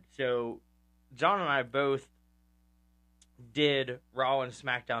said, so John and I both did Raw and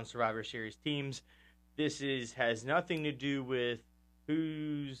SmackDown Survivor Series teams. This has nothing to do with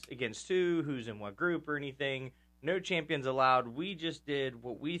who's against who's in what group or anything. No champions allowed. We just did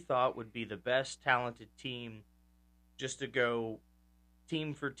what we thought would be the best talented team, just to go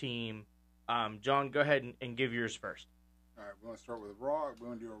team for team. John, go ahead and give yours first. All right, we want to start with Raw. We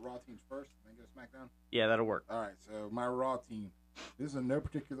want to do our Raw teams first, and then go to SmackDown. Yeah, that'll work. All right, so my Raw team. This is in no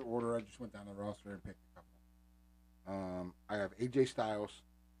particular order. I just went down the roster and picked a couple. I have AJ Styles.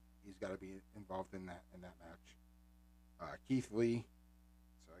 He's got to be involved in that match. Keith Lee.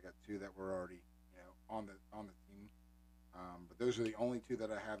 So I got two that were already on the team. But those are the only two that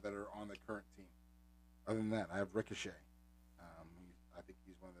I have that are on the current team. Other than that, I have Ricochet. I think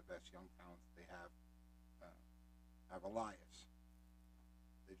he's one of the best young talents they have. I have Elias.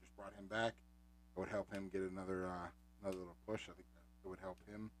 They just brought him back. It would help him get another little push. I think that it would help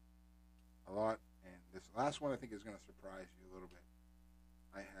him a lot. And this last one I think is going to surprise you a little bit.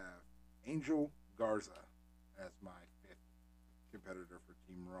 I have Angel Garza as my fifth competitor for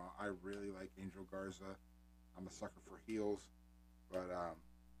Team Raw. I really like Angel Garza. I'm a sucker for heels, but I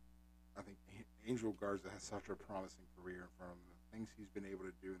think Angel Garza has such a promising career in front of him. The things he's been able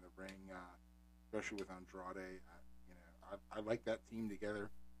to do in the ring, especially with Andrade, I like that team together.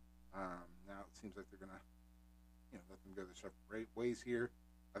 Now it seems like they're gonna, let them go their separate ways here.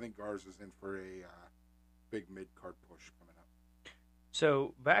 I think Garza's in for a big mid-card push coming up.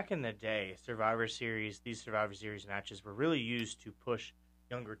 So back in the day, these Survivor Series matches were really used to push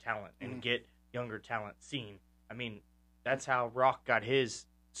younger talent and get younger talent seen. I mean, that's how Rock got his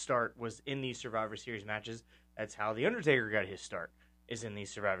start, was in these Survivor Series matches. That's how The Undertaker got his start, is in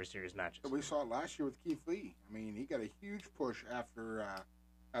these Survivor Series matches. We saw it last year with Keith Lee. I mean, he got a huge push after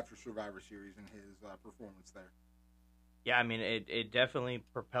Survivor Series and his performance there. Yeah, I mean, it definitely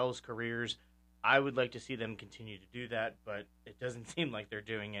propels careers. I would like to see them continue to do that, but it doesn't seem like they're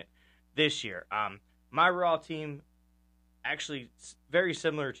doing it this year. My Raw team, actually very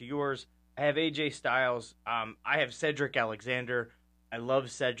similar to yours. I have AJ Styles. I have Cedric Alexander. I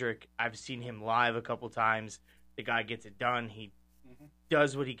love Cedric. I've seen him live a couple times. The guy gets it done. He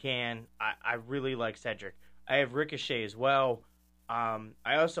does what he can. I really like Cedric. I have Ricochet as well.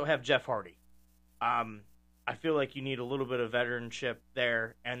 I also have Jeff Hardy. I feel like you need a little bit of veteranship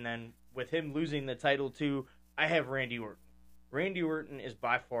there. And then with him losing the title too, I have Randy Orton. Randy Orton is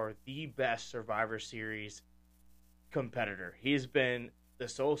by far the best Survivor Series competitor. He's been the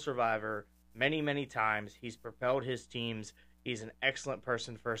sole survivor many, many times. He's propelled his teams. He's an excellent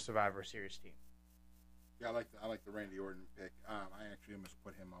person for a Survivor Series team. Yeah, I like the Randy Orton pick. I actually almost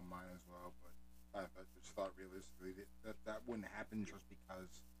put him on mine as well, but I just thought realistically that wouldn't happen just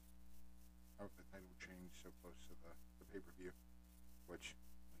because of the title change so close to the pay-per-view, which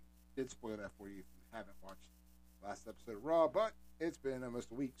we did spoil that for you if you haven't watched the last episode of Raw, but it's been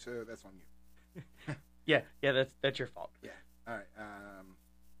almost a week, so that's on you. yeah, that's your fault. Yeah. All right.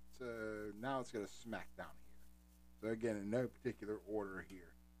 So now let's go to SmackDown here. So again, in no particular order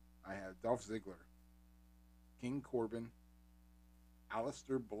here, I have Dolph Ziggler, King Corbin,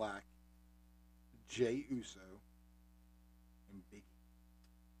 Aleister Black, Jey Uso, and Big E.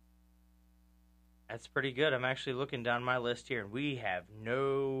 That's pretty good. I'm actually looking down my list here, and we have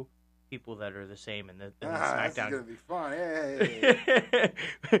no people that are the same in the SmackDown. This is going to be fun. Hey.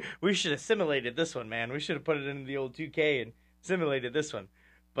 We should have simulated this one, man. We should have put it into the old 2K and simulated this one.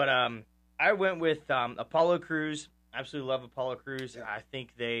 But I went with Apollo Crews. Absolutely love Apollo Crews. Yeah. I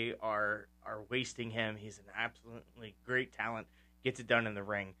think they are wasting him. He's an absolutely great talent. Gets it done in the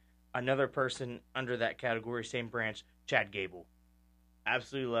ring. Another person under that category, same branch, Chad Gable.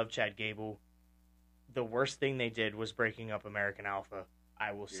 Absolutely love Chad Gable. The worst thing they did was breaking up American Alpha.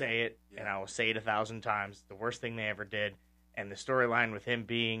 I will say it, and I will say it 1,000 times. The worst thing they ever did. And the storyline with him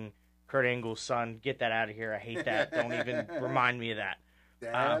being Kurt Angle's son, get that out of here. I hate that. Don't even remind me of that.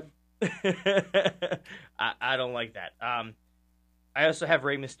 Dad? I don't like that. I also have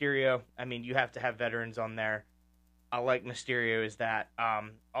Rey Mysterio. I mean, you have to have veterans on there. I like Mysterio as that.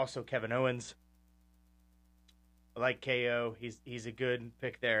 Also, Kevin Owens. I like KO. He's a good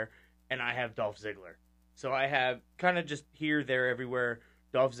pick there. And I have Dolph Ziggler. So I have kind of just here, there, everywhere.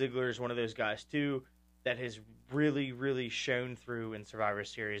 Dolph Ziggler is one of those guys, too, that has really, really shown through in Survivor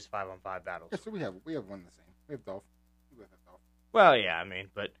Series 5-on-5 battles. Yeah, so we have one the same. We have Dolph. We both have Dolph. Well, yeah, I mean,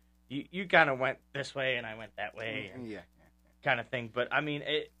 but you kind of went this way and I went that way. Yeah. Kind of thing. But, I mean,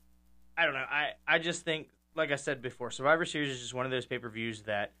 I don't know. I just think, like I said before, Survivor Series is just one of those pay-per-views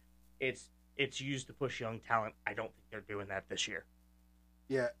that it's used to push young talent. I don't think they're doing that this year.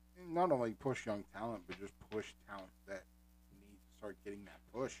 Yeah, not only push young talent, but just push talent that needs to start getting that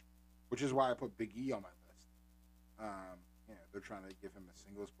push, which is why I put Big E on my list. They're trying to give him a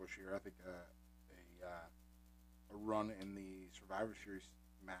singles push here. I think a run in the Survivor Series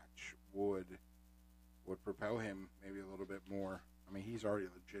match would propel him maybe a little bit more. I mean, he's already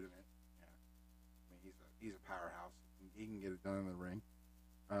legitimate. Yeah. I mean, he's a powerhouse. He can get it done in the ring.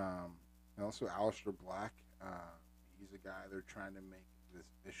 And also Aleister Black. he's a guy they're trying to make this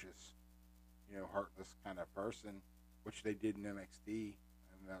vicious, heartless kind of person, which they did in NXT,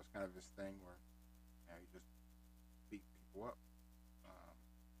 and that was kind of his thing where he just beat people up,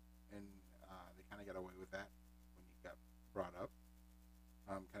 and they kind of got away with that when he got brought up.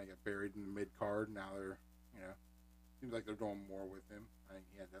 Kind of got buried in the mid card. Now they're, seems like they're doing more with him. I think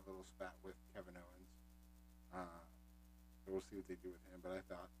he had that little spat with Kevin Owens. So we'll see what they do with him. But I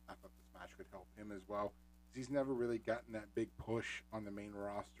thought this match could help him as well. He's never really gotten that big push on the main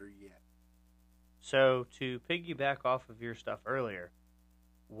roster yet. So to piggyback off of your stuff earlier,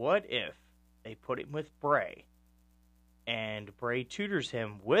 what if they put him with Bray, and Bray tutors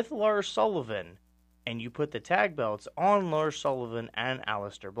him with Lars Sullivan, and you put the tag belts on Lars Sullivan and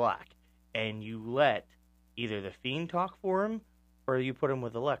Aleister Black, and you let either the Fiend talk for him, or you put him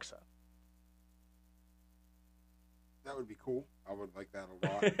with Alexa? That would be cool. I would like that a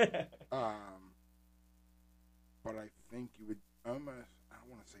lot. But I think you would almost, I don't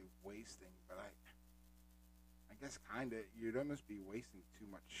want to say wasting, but I guess kind of, you'd almost be wasting too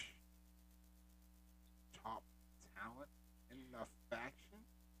much top talent in a faction.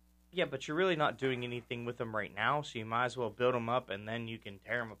 Yeah, but you're really not doing anything with them right now, so you might as well build them up, and then you can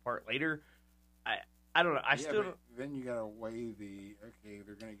tear them apart later. I don't know. I still don't... Then you got to weigh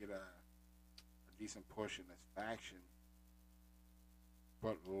they're going to get a decent push in this faction.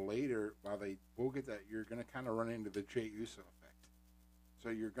 But later, while they will get that, you're going to kind of run into the Jey Uso effect. So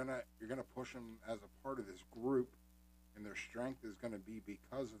you're gonna push them as a part of this group, and their strength is going to be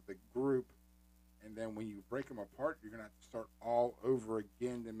because of the group. And then when you break him apart, you're going to have to start all over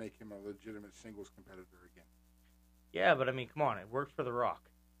again to make him a legitimate singles competitor again. Yeah, but I mean, come on, it worked for The Rock.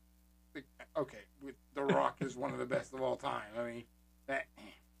 Okay, The Rock is one of the best of all time. I mean, that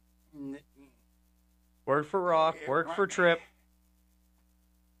worked for Rock, worked for Trip.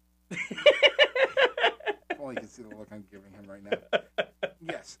 Only you can see the look I'm giving him right now.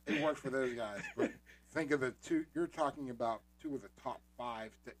 Yes, it worked for those guys, but think of the two. You're talking about two of the top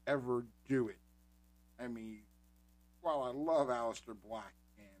 5 to ever do it. I mean, while I love Aleister Black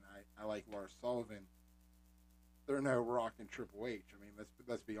and I like Lars Sullivan, they're no Rock and Triple H. I mean,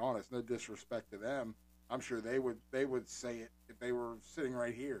 let's be honest. No disrespect to them. I'm sure they would say it if they were sitting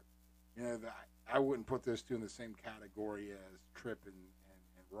right here. That I wouldn't put those two in the same category as Tripp and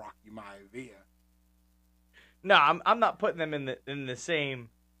Rocky Maivia. No, I'm not putting them in the same.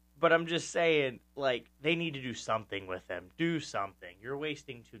 But I'm just saying, like, they need to do something with them. Do something. You're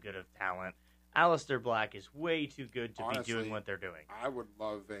wasting too good of talent. Aleister Black is way too good to be doing what they're doing. I would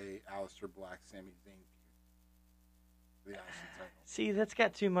love a Aleister Black Sami Zayn feud. The IC title. See, that's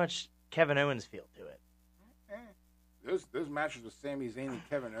got too much Kevin Owens feel to it. Those matches with Sami Zayn and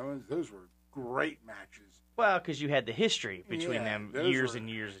Kevin Owens, those were great matches. Well, because you had the history between them, years and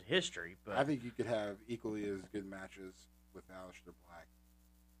years of history. But I think you could have equally as good matches with Aleister Black.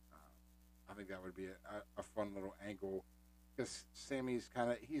 I think that would be a fun little angle, because Sammy's kind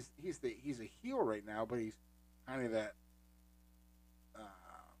of he's a heel right now, but he's kind of that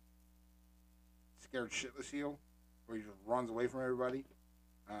scared shitless heel where he just runs away from everybody,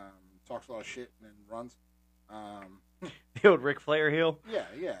 talks a lot of shit and then runs. The old Ric Flair heel.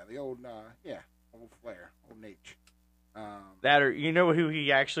 Yeah, the old old Flair, old Nate. That, or you know who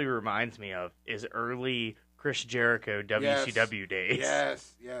he actually reminds me of is early Chris Jericho WCW days.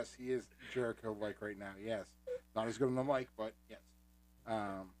 Yes, he is Jericho-like right now. Yes, not as good on the mic, but yes.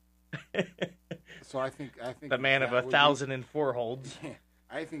 So I think the man of 1,004 holds. Yeah,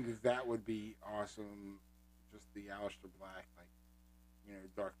 I think that would be awesome. Just the Aleister Black, like,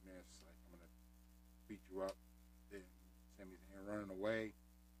 darkness. Like, I'm gonna beat you up, and Sami Zayn running away.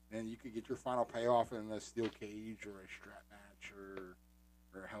 Then you could get your final payoff in a steel cage or a strap match or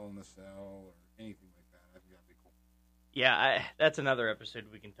Hell in a Cell or anything like that. I think that'd be cool. Yeah, that's another episode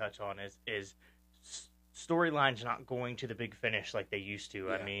we can touch on is storylines not going to the big finish like they used to.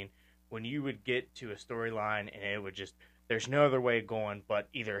 Yeah. I mean, when you would get to a storyline and it would just, there's no other way going but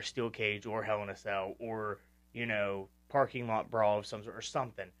either a steel cage or Hell in a Cell or, parking lot brawl of some sort or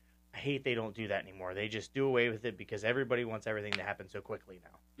something. I hate they don't do that anymore. They just do away with it because everybody wants everything to happen so quickly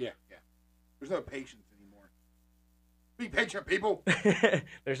now. Yeah. There's no patience anymore. Be patient, people!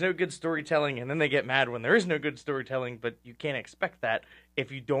 There's no good storytelling, and then they get mad when there is no good storytelling, but you can't expect that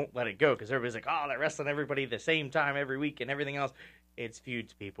if you don't let it go, because everybody's like, they're wrestling everybody the same time every week and everything else. It's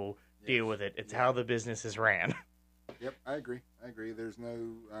feuds, people. Yes. Deal with it. It's how the business is ran. Yep, I agree. There's no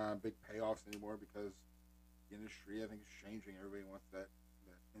big payoffs anymore because the industry, I think, is changing. Everybody wants that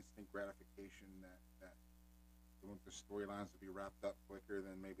instant gratification, that they want the storylines to be wrapped up quicker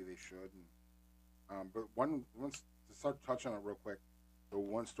than maybe they should. And but once to start touching on it real quick, the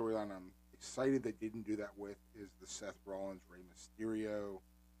one storyline I'm excited they didn't do that with is the Seth Rollins Rey Mysterio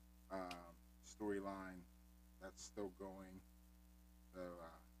storyline. That's still going. So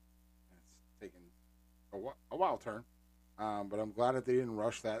it's taken a wild turn. But I'm glad that they didn't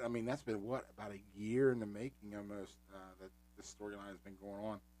rush that. I mean, that's been, about a year in the making almost, that this storyline has been going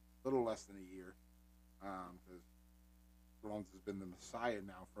on. A little less than a year. Because Rollins has been the Messiah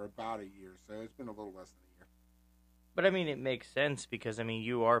now for about a year. So it's been a little less than a year. But, I mean, it makes sense because, I mean,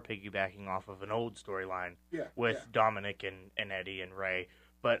 you are piggybacking off of an old storyline with Dominic and Eddie and Ray.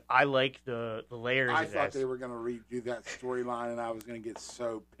 But I like the layers. I thought they were going to redo that storyline, and I was going to get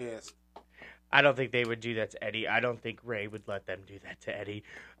so pissed. I don't think they would do that to Eddie. I don't think Ray would let them do that to Eddie.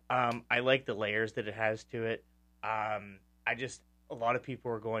 I like the layers that it has to it. A lot of people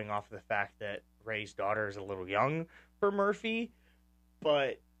are going off the fact that Ray's daughter is a little young for Murphy,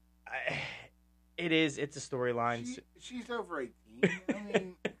 but it's a storyline. She's over 18. I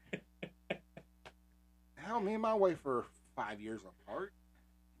mean, hell, me and my wife are 5 years apart.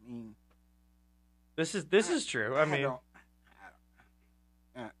 I mean, this is true. I mean,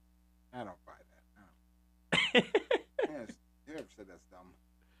 I don't buy that. Whoever said that's dumb.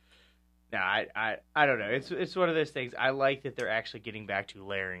 No, I don't know. It's one of those things. I like that they're actually getting back to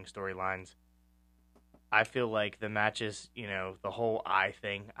layering storylines. I feel like the matches, the whole eye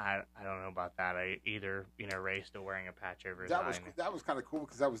thing. I don't know about that. Ray's still wearing a patch over his eye. That was kind of cool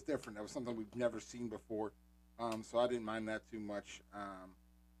because that was different. That was something we've never seen before. So I didn't mind that too much.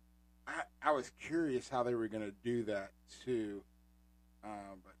 I was curious how they were going to do that too.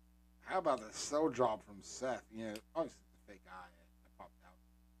 But how about the cell drop from Seth? Obviously it's a fake eye that popped out.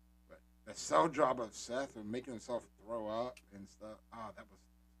 But the cell drop of Seth and making himself throw up and stuff. Oh, that was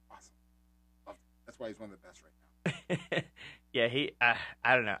awesome. Loved it. That's why he's one of the best right now. Yeah,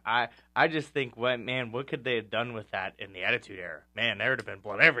 I don't know. I just think, what could they have done with that in the Attitude Era? Man, there would have been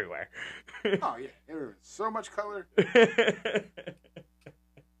blood everywhere. Oh, yeah. There would have been so much color. It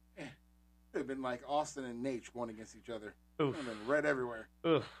would have been like Austin and Nate going against each other. It would have been red everywhere.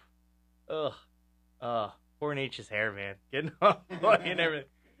 Ugh. Poor Nature's hair, man. Getting off and everything.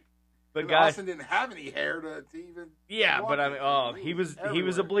 But Austin didn't have any hair to even. Yeah, but I mean, he was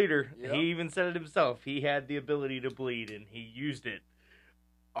a bleeder. Yep. He even said it himself. He had the ability to bleed, and he used it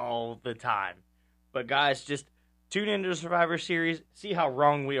all the time. But guys, just tune into the Survivor Series. See how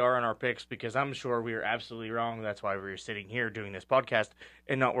wrong we are on our picks, because I'm sure we are absolutely wrong. That's why we're sitting here doing this podcast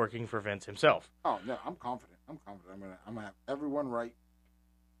and not working for Vince himself. Oh no, I'm confident. I'm gonna have everyone right.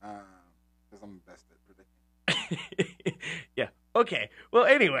 Because I'm the best at predicting. Yeah. Okay. Well,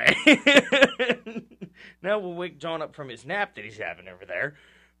 anyway. Now we'll wake John up from his nap that he's having over there.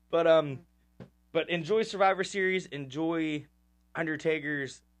 But enjoy Survivor Series. Enjoy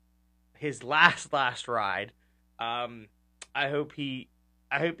Undertaker's his last ride. I hope he's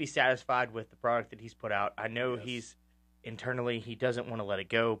satisfied with the product that he's put out. I know he's internally he doesn't want to let it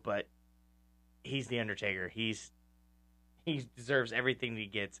go, but he's the Undertaker. He deserves everything that he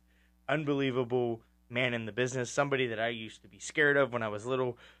gets. Unbelievable man in the business, somebody that I used to be scared of when I was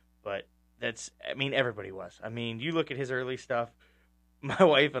little, but everybody was. I mean, you look at his early stuff. My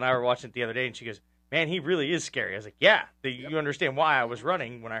wife and I were watching it the other day, and she goes, "Man, he really is scary." I was like, "Yeah, you understand why I was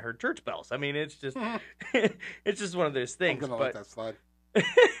running when I heard church bells." I mean, it's just, it's just one of those things. I'm gonna let that slide.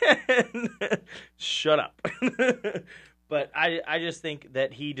 Shut up. But I just think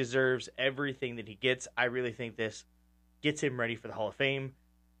that he deserves everything that he gets. I really think this gets him ready for the Hall of Fame,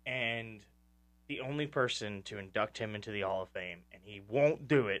 and the only person to induct him into the Hall of Fame, and he won't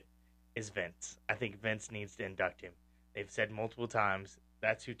do it, is Vince. I think Vince needs to induct him. They've said multiple times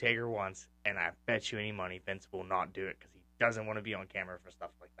that's who Taker wants, and I bet you any money Vince will not do it because he doesn't want to be on camera for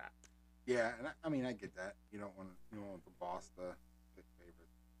stuff like that. Yeah, and I get that. You don't want the boss to pick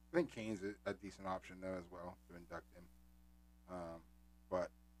favorites. I think Kane's a decent option though as well to induct him. But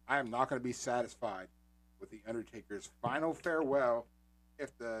I am not going to be satisfied with the Undertaker's final farewell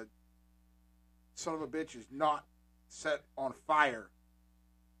if the son of a bitch is not set on fire.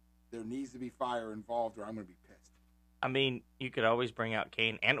 There needs to be fire involved, or I'm going to be pissed. I mean, you could always bring out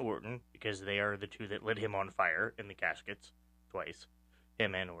Kane and Orton because they are the two that lit him on fire in the caskets twice,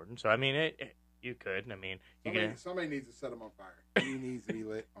 him and Orton. So I mean, you could. I mean, somebody needs to set him on fire. He needs to be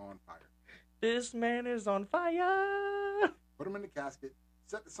lit on fire. This man is on fire. Put him in the casket.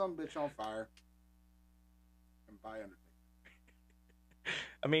 Set the son of a bitch on fire. And buy Undertaker.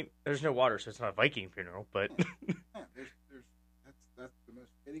 I mean, there's no water, so it's not a Viking funeral, but that's the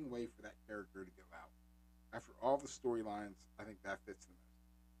most fitting way for that character to go out. After all the storylines, I think that fits the most.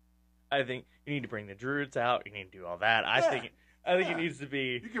 I think you need to bring the Druids out. You need to do all that. I think it needs to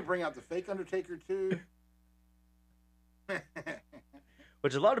be. You can bring out the fake Undertaker too.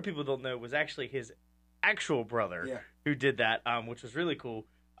 which a lot of people don't know was actually his actual brother who did that, which was really cool.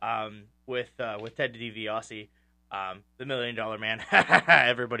 With Ted DiBiase, the $1 Million Man.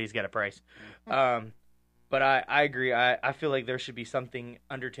 Everybody's got a price. But I agree. I feel like there should be something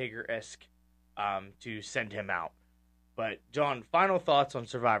Undertaker-esque to send him out. But John, final thoughts on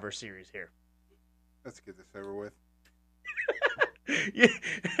Survivor Series here. Let's get this over with. Yeah,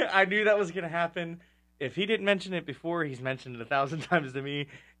 I knew that was going to happen. If he didn't mention it before, he's mentioned it 1,000 times to me.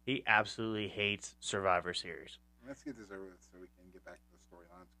 He absolutely hates Survivor Series. Let's get this over with so we can get back to the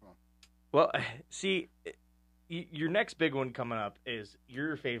storylines. Come on. Well, see, your next big one coming up is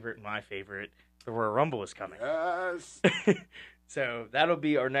your favorite and my favorite. The Royal Rumble is coming. Yes. So that'll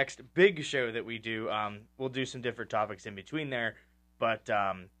be our next big show that we do. We'll do some different topics in between there, but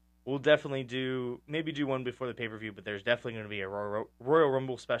we'll definitely do one before the pay-per-view, but there's definitely going to be a Royal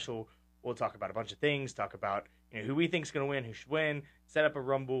Rumble special. We'll talk about a bunch of things, talk about who we think is going to win, who should win, set up a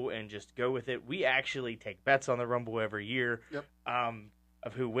Rumble, and just go with it. We actually take bets on the Rumble every year. Yep.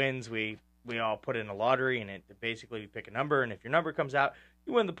 Of who wins. We all put in a lottery, and it basically you pick a number, and if your number comes out,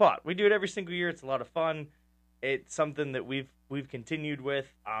 you win the pot. We do it every single year. It's a lot of fun. It's something that we've continued with,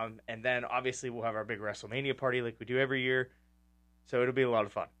 and then obviously we'll have our big WrestleMania party like we do every year. So it'll be a lot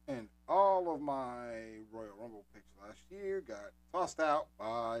of fun. And all of my Royal Rumble picks last year got tossed out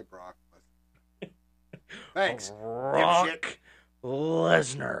by Brock Lesnar. Thanks, Brock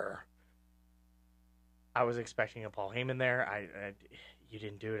Lesnar. I was expecting a Paul Heyman there. You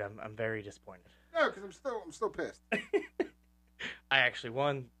didn't do it. I'm very disappointed. No, because I'm still pissed. I actually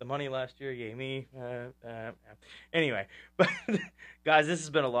won the money last year. Yay me. Anyway, but guys, this has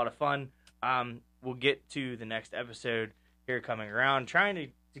been a lot of fun. We'll get to the next episode here coming around,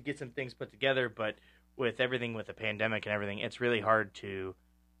 trying to get some things put together, but with everything with the pandemic and everything, it's really hard to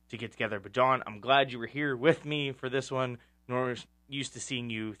get together. But John, I'm glad you were here with me for this one. We're used to seeing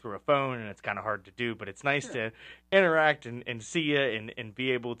you through a phone, and it's kind of hard to do, but it's nice to interact and see you and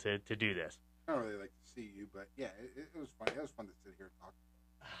be able to do this. I don't really like to see you, but yeah, it was fun. It was fun to sit here and talk.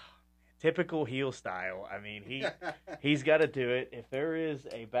 Typical heel style. I mean, he's got to do it. If there is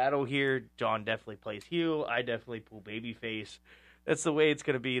a battle here, John definitely plays heel. I definitely pull babyface. That's the way it's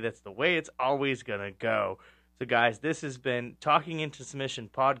going to be. That's the way it's always going to go. So, guys, this has been Talking Into Submission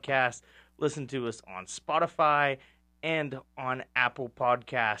Podcast. Listen to us on Spotify and on Apple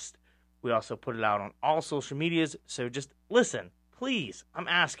Podcast. We also put it out on all social medias. So just listen, please. I'm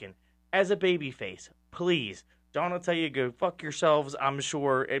asking, as a babyface, please. John will tell you, go fuck yourselves, I'm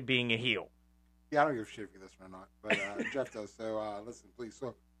sure, at being a heel. Yeah, I don't give a shit if you listen or not, but Jeff does, so listen, please,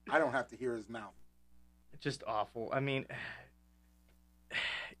 so I don't have to hear his mouth. It's just awful. I mean,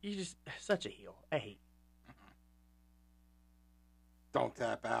 you're just such a heel. I hate you. Don't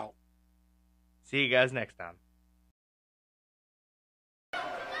tap out. See you guys next time.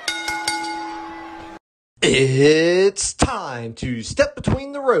 It's time to step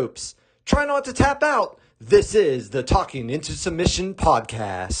between the ropes. Try not to tap out. This is the Talking Into Submission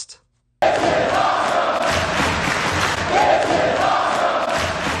Podcast.